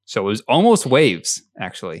 So it was almost waves,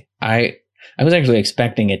 actually. I was actually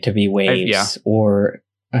expecting it to be waves,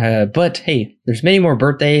 but hey, there's many more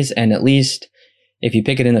birthdays, and at least if you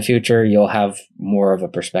pick it in the future, you'll have more of a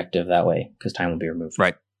perspective that way because time will be removed.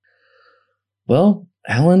 Right. Well,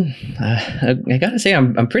 Alan, I gotta say,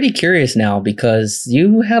 I'm pretty curious now because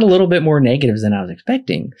you had a little bit more negatives than I was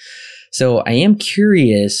expecting. So I am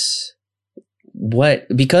curious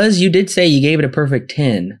because you did say you gave it a perfect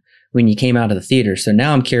 10 when you came out of the theater. So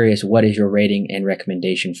now I'm curious, what is your rating and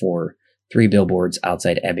recommendation for Three Billboards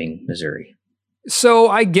Outside Ebbing, Missouri? So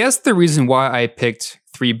I guess the reason why I picked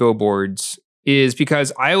Three Billboards is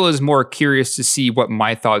because I was more curious to see what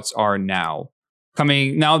my thoughts are now.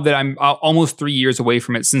 Now that I'm almost 3 years away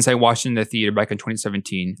from it since I watched it in the theater back in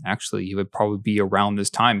 2017. Actually, it would probably be around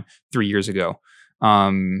this time 3 years ago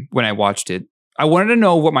when I watched it. I wanted to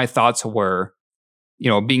know what my thoughts were,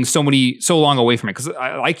 being so long away from it. Because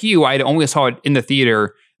like you, I only saw it in the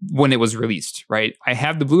theater when it was released, right? I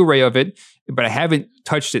have the Blu-ray of it, but I haven't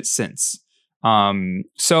touched it since.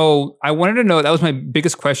 So I wanted to know, that was my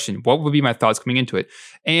biggest question. What would be my thoughts coming into it?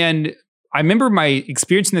 And I remember my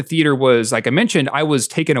experience in the theater was, like I mentioned, I was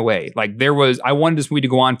taken away. Like I wanted this movie to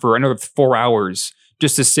go on for another 4 hours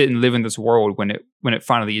just to sit and live in this world when it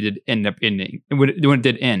finally did end up ending, when it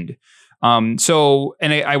did end. So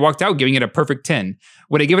I walked out giving it a perfect 10.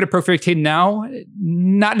 Would I give it a perfect 10 now?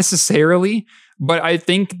 Not necessarily, but I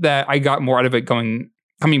think that I got more out of it coming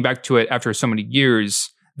back to it after so many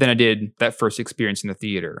years than I did that first experience in the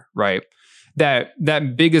theater, right?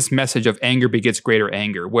 That biggest message of anger begets greater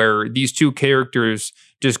anger, where these two characters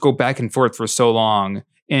just go back and forth for so long,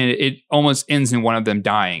 and it almost ends in one of them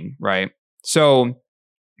dying, right? So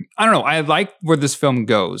I don't know. I like where this film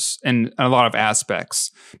goes in a lot of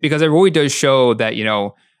aspects because it really does show that,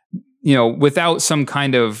 without some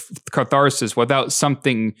kind of catharsis, without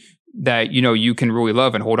something that, you can really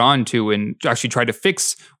love and hold on to and actually try to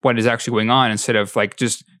fix what is actually going on instead of like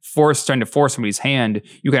just trying to force somebody's hand,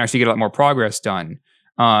 you can actually get a lot more progress done.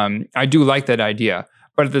 I do like that idea.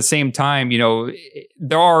 But at the same time,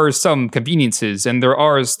 there are some conveniences and there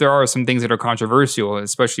are some things that are controversial,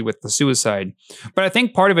 especially with the suicide. But I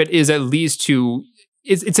think part of it is at least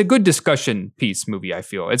it's a good discussion piece movie, I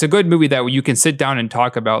feel. It's a good movie that you can sit down and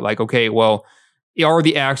talk about, like, okay, well, are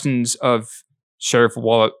the actions of Sheriff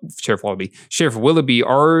Willoughby,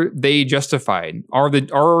 are they justified?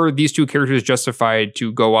 Are these two characters justified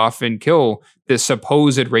to go off and kill this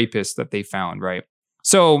supposed rapist that they found, right?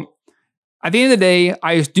 So at the end of the day,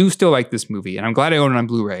 I do still like this movie, and I'm glad I own it on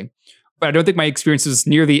Blu-ray. But I don't think my experience is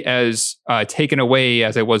nearly as taken away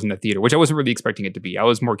as I was in the theater, which I wasn't really expecting it to be. I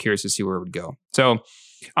was more curious to see where it would go. So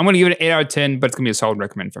I'm going to give it an 8 out of 10, but it's going to be a solid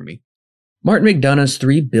recommend from me. Martin McDonagh's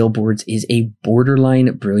Three Billboards is a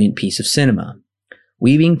borderline brilliant piece of cinema.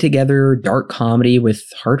 Weaving together dark comedy with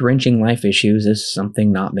heart-wrenching life issues is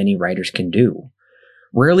something not many writers can do.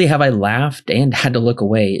 Rarely have I laughed and had to look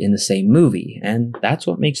away in the same movie, and that's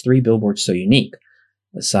what makes Three Billboards so unique,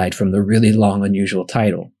 aside from the really long, unusual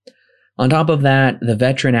title. On top of that, the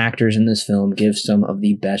veteran actors in this film give some of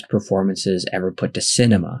the best performances ever put to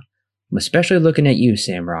cinema. I'm especially looking at you,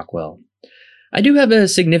 Sam Rockwell. I do have a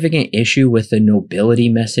significant issue with the nobility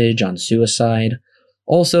message on suicide.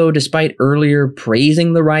 Also, despite earlier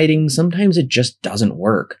praising the writing, sometimes it just doesn't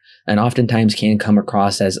work, and oftentimes can come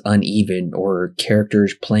across as uneven or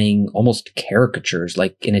characters playing almost caricatures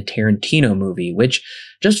like in a Tarantino movie, which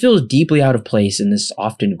just feels deeply out of place in this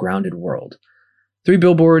often grounded world. Three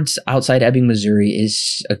Billboards Outside Ebbing, Missouri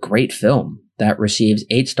is a great film that receives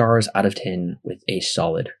 8 stars out of 10 with a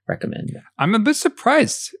solid recommend. I'm a bit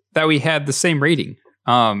surprised that we had the same rating.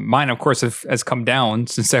 Mine, of course, has come down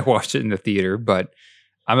since I watched it in the theater, but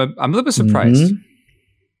I'm a little bit surprised.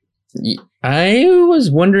 Mm-hmm. I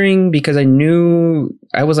was wondering because I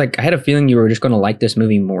had a feeling you were just going to like this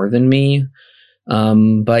movie more than me.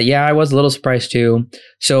 But yeah, I was a little surprised too.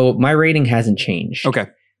 So my rating hasn't changed. Okay.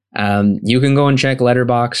 You can go and check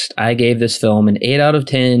Letterboxd. I gave this film an 8 out of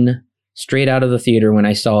 10 straight out of the theater when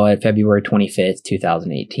I saw it February 25th,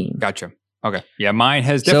 2018. Gotcha. Okay. Yeah, mine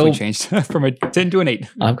has definitely changed from a 10 to an 8.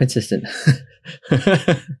 I'm consistent.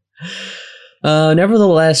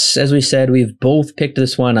 Nevertheless, as we said, we've both picked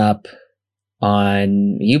this one up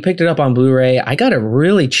you picked it up on Blu-ray. I got it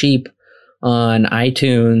really cheap on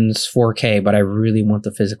iTunes 4K, but I really want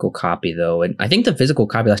the physical copy though. And I think the physical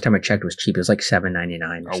copy last time I checked was cheap. It was like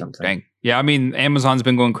 $7.99 or something. Dang. Yeah, I mean, Amazon's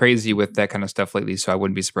been going crazy with that kind of stuff lately, so I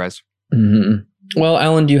wouldn't be surprised. Mm-hmm. Well,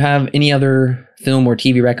 Alan, do you have any other film or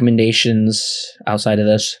TV recommendations outside of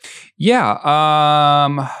this?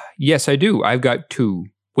 Yeah. Yes, I do. I've got two.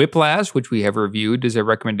 Whiplash, which we have reviewed, is a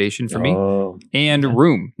recommendation for me, and okay.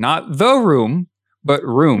 Room, not The Room, but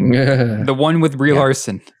Room, the one with Brie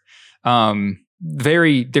Larson.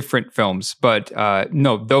 Very different films, but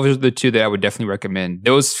no, those are the two that I would definitely recommend.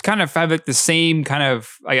 Those kind of have like the same kind of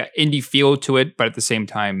like indie feel to it, but at the same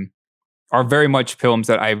time are very much films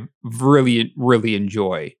that I really, really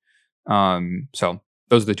enjoy. So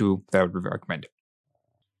those are the two that I would recommend.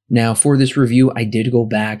 Now, for this review, I did go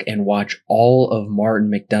back and watch all of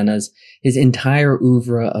Martin McDonagh's, his entire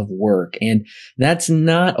oeuvre of work, and that's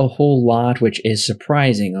not a whole lot, which is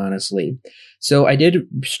surprising, honestly. So I did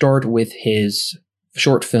start with his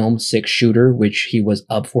short film, Six Shooter, which he was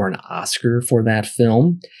up for an Oscar for that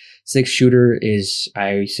film. Six Shooter is,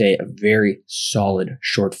 I say, a very solid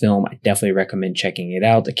short film. I definitely recommend checking it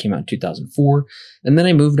out. That came out in 2004. And then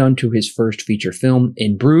I moved on to his first feature film,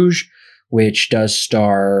 In Bruges, which does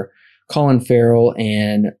star Colin Farrell,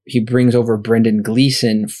 and he brings over Brendan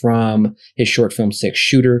Gleeson from his short film Six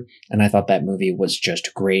Shooter, and I thought that movie was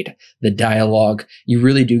just great. The dialogue, you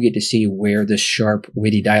really do get to see where the sharp,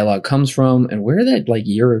 witty dialogue comes from, and where that like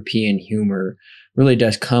European humor really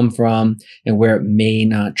does come from, and where it may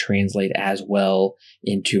not translate as well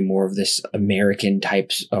into more of this American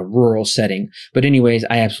types rural setting. But anyways,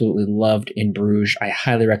 I absolutely loved In Bruges. I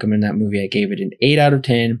highly recommend that movie. I gave it an 8 out of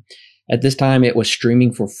 10. At this time, it was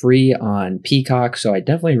streaming for free on Peacock, so I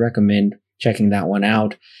definitely recommend checking that one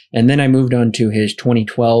out. And then I moved on to his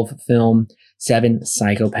 2012 film, Seven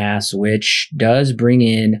Psychopaths, which does bring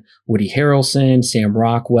in Woody Harrelson, Sam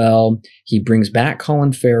Rockwell. He brings back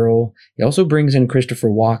Colin Farrell. He also brings in Christopher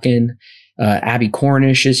Walken. Abby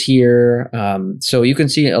Cornish is here. So you can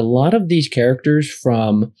see a lot of these characters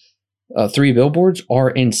from Three Billboards are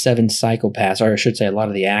in Seven Psychopaths, or I should say a lot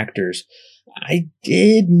of the actors. I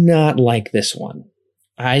did not like this one.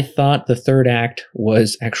 I thought the third act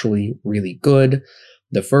was actually really good.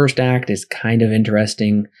 The first act is kind of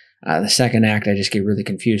interesting. The second act I just get really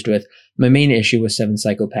confused with. My main issue with Seven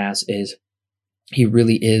Psychopaths is he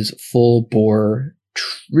really is full bore,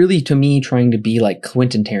 really to me trying to be like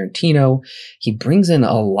Quentin Tarantino. He brings in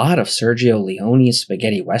a lot of Sergio Leone's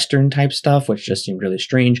spaghetti western type stuff, which just seemed really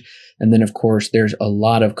strange. And then of course there's a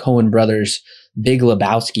lot of Coen brothers Big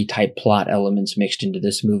Lebowski type plot elements mixed into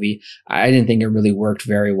this movie. I didn't think it really worked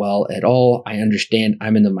very well at all. I understand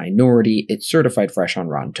I'm in the minority. It's certified fresh on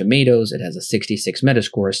Rotten Tomatoes. It has a 66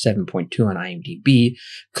 Metascore, 7.2 on IMDb.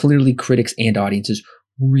 Clearly critics and audiences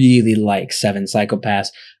really like Seven Psychopaths.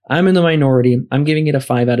 I'm in the minority. I'm giving it a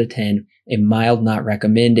 5 out of 10. A mild not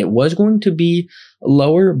recommend. It was going to be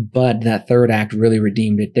lower, but that third act really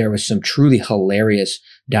redeemed it. There was some truly hilarious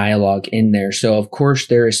dialogue in there. So of course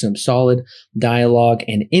there is some solid dialogue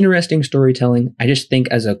and interesting storytelling. I just think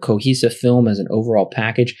as a cohesive film, as an overall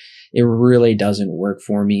package, it really doesn't work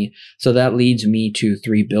for me. So that leads me to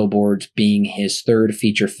Three Billboards being his third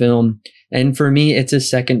feature film. And for me, it's his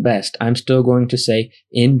second best. I'm still going to say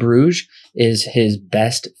In Bruges is his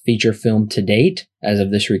best feature film to date as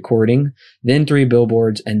of this recording, then Three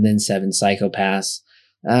Billboards, and then Seven Psychopaths.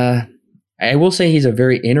 I will say he's a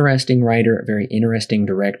very interesting writer, a very interesting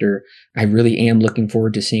director. I really am looking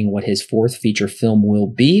forward to seeing what his fourth feature film will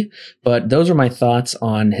be. But those are my thoughts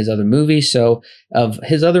on his other movies. So of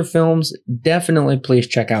his other films, definitely please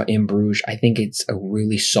check out In Bruges. I think it's a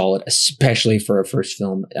really solid, especially for a first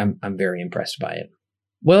film. I'm very impressed by it.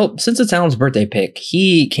 Well, since it's Alan's birthday pick,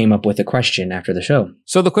 he came up with a question after the show.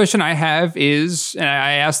 So the question I have is, and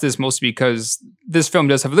I asked this mostly because this film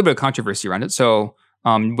does have a little bit of controversy around it. So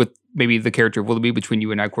with maybe the character of Willoughby between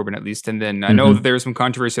you and I, Corbin, at least. And then I know that there's some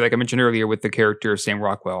controversy, like I mentioned earlier, with the character of Sam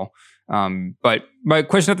Rockwell. But my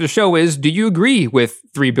question after the show is, do you agree with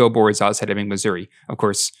Three Billboards Outside Ebbing, Missouri? Of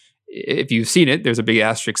course, if you've seen it, there's a big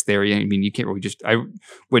asterisk there. I mean, you can't really I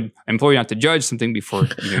would implore you not to judge something before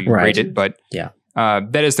you Right. rate it. But yeah,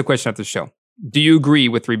 that is the question after the show. Do you agree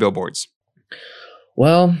with Three Billboards?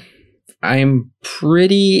 Well, I'm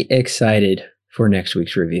pretty excited for next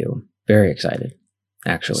week's review. Very excited,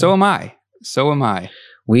 actually. So am I.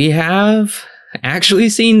 We have actually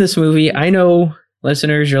seen this movie. I know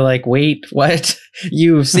listeners, you're like, wait, what?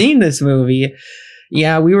 You've seen this movie?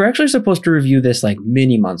 Yeah, we were actually supposed to review this like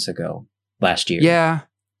many months ago last year. Yeah.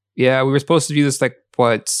 We were supposed to do this like it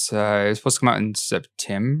was supposed to come out in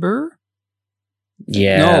September.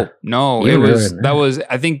 Yeah. No.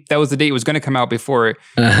 I think that was the date it was going to come out before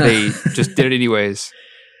they just did it anyways.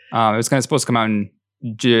 It was supposed to come out in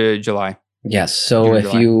July. Yes. So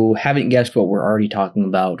if you haven't guessed what we're already talking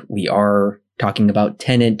about, we are talking about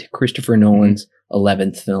Tenet, Christopher Nolan's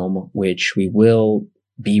 11th film, which we will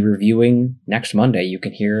be reviewing next Monday. You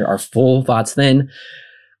can hear our full thoughts then.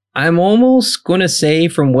 I'm almost going to say,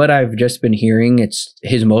 from what I've just been hearing, it's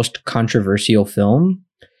his most controversial film.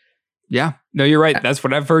 Yeah, no, you're right. That's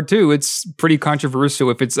what I've heard too. It's pretty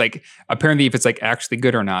controversial if it's like, apparently if it's like actually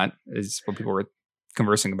good or not is what people were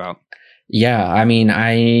conversing about. Yeah, I mean,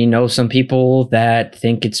 I know some people that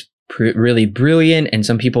think it's really brilliant, and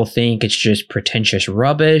some people think it's just pretentious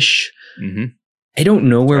rubbish. Mm-hmm. I don't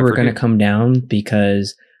know where we're going to come down,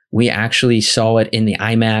 because we actually saw it in the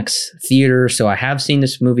IMAX theater. So I have seen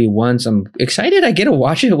this movie once. I'm excited I get to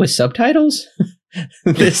watch it with subtitles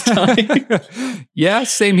this time. Yeah,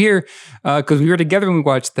 same here. Because we were together when we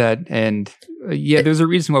watched that. And there's a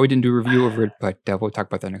reason why we didn't do a review over it, but we'll talk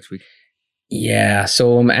about that next week. Yeah,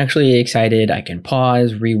 so I'm actually excited. I can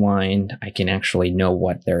pause, rewind. I can actually know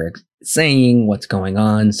what they're saying, what's going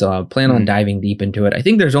on. So I plan on diving deep into it. I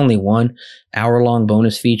think there's only 1 hour-long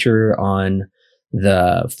bonus feature on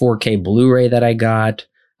the 4K Blu-ray that I got.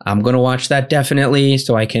 I'm going to watch that definitely,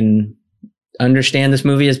 so I can understand this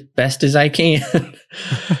movie as best as I can.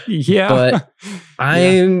 Yeah. But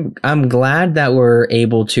I'm glad that we're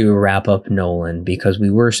able to wrap up Nolan, because we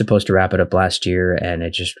were supposed to wrap it up last year and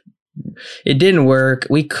it didn't work.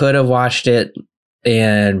 We could have watched it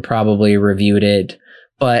and probably reviewed it,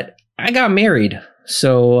 but I got married,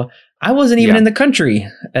 so I wasn't even in the country.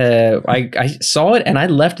 I saw it and I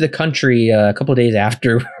left the country a couple of days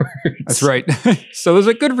afterwards. That's right. So there's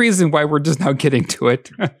a good reason why we're just now getting to it.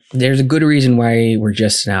 There's a good reason why we're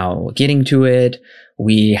just now getting to it.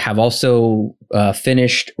 We have also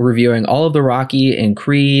finished reviewing all of the Rocky and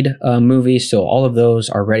Creed movies, so all of those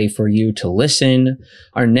are ready for you to listen.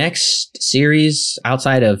 Our next series,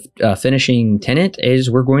 outside of finishing Tenet, is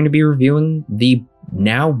we're going to be reviewing the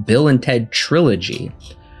now Bill and Ted trilogy.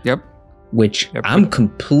 Yep. Which I'm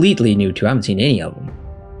completely new to. I haven't seen any of them.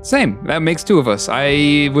 Same. That makes 2 of us.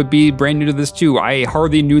 I would be brand new to this too. I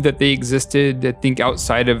hardly knew that they existed, I think,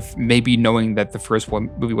 outside of maybe knowing that the first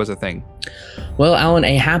movie was a thing. Well, Alan,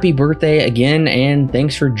 a happy birthday again, and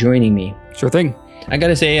thanks for joining me. Sure thing. I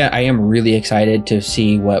gotta say, I am really excited to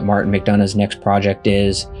see what Martin McDonagh's next project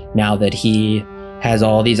is, now that he has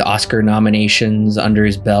all these Oscar nominations under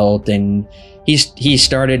his belt, and he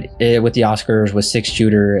started with the Oscars with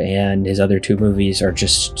 6-Shooter, and his other 2 movies are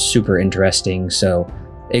just super interesting. So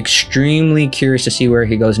extremely curious to see where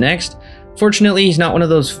he goes next. Fortunately, he's not one of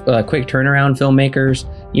those quick turnaround filmmakers.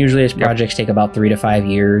 Usually his projects take about 3 to 5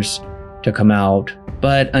 years to come out.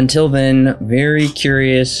 But until then, very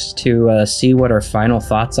curious to see what our final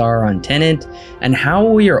thoughts are on Tenet and how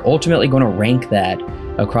we are ultimately going to rank that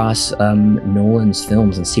across Nolan's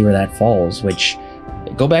films and see where that falls, which...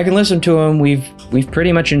 Go back and listen to them. We've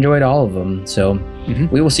pretty much enjoyed all of them. So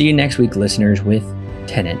we will see you next week, listeners, with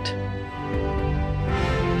Tenet.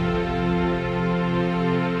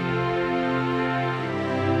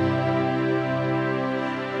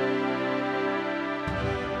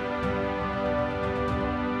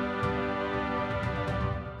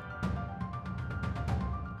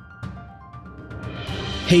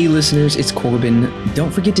 Hey listeners, it's Corbin. Don't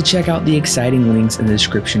forget to check out the exciting links in the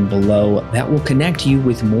description below that will connect you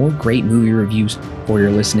with more great movie reviews for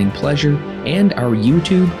your listening pleasure, and our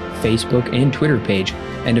YouTube, Facebook, and Twitter page,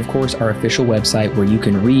 and of course our official website where you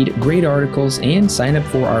can read great articles and sign up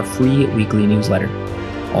for our free weekly newsletter.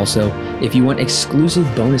 Also, if you want exclusive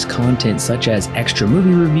bonus content such as extra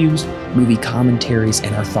movie reviews, movie commentaries,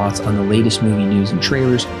 and our thoughts on the latest movie news and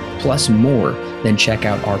trailers, plus more, then check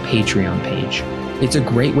out our Patreon page. It's a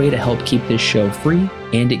great way to help keep this show free,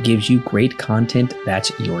 and it gives you great content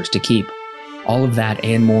that's yours to keep. All of that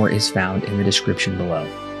and more is found in the description below.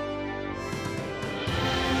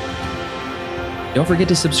 Don't forget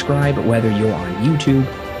to subscribe whether you're on YouTube,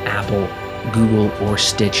 Apple, Google, or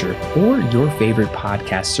Stitcher, or your favorite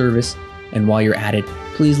podcast service. And while you're at it,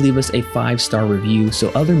 please leave us a 5-star review so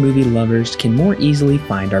other movie lovers can more easily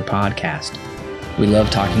find our podcast. We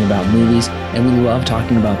love talking about movies, and we love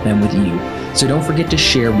talking about them with you. So don't forget to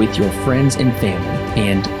share with your friends and family,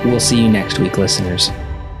 and we'll see you next week, listeners.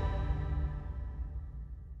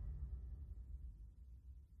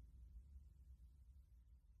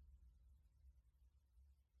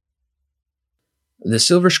 The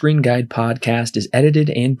Silver Screen Guide podcast is edited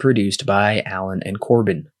and produced by Alan and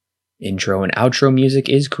Corbin. Intro and outro music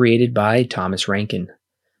is created by Thomas Rankin.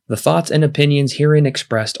 The thoughts and opinions herein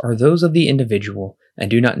expressed are those of the individual and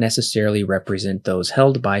do not necessarily represent those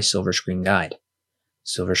held by Silver Screen Guide.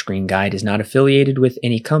 Silver Screen Guide is not affiliated with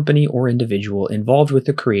any company or individual involved with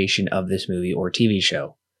the creation of this movie or TV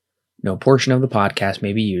show. No portion of the podcast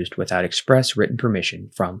may be used without express written permission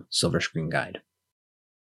from Silver Screen Guide.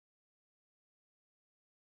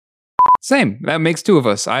 Same. That makes two of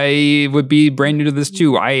us. I would be brand new to this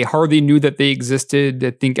too. I hardly knew that they existed,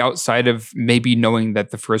 I think, outside of maybe knowing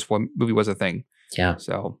that the first one movie was a thing. Yeah.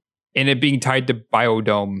 So, and it being tied to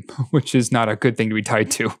Biodome, which is not a good thing to be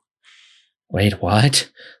tied to. Wait,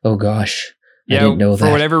 what? Oh gosh. Yeah, I didn't know for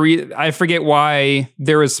that. whatever reason, I forget why.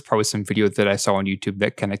 There was probably some videos that I saw on YouTube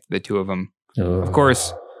that connected the two of them. Oh. Of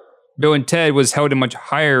course, Bill and Ted was held in much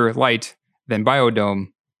higher light than Biodome,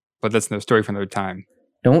 but that's no story for another time.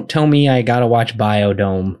 Don't tell me I gotta watch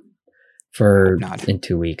Biodome Not. in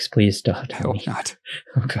 2 weeks. Please don't I tell hope me. not.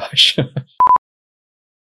 Oh gosh.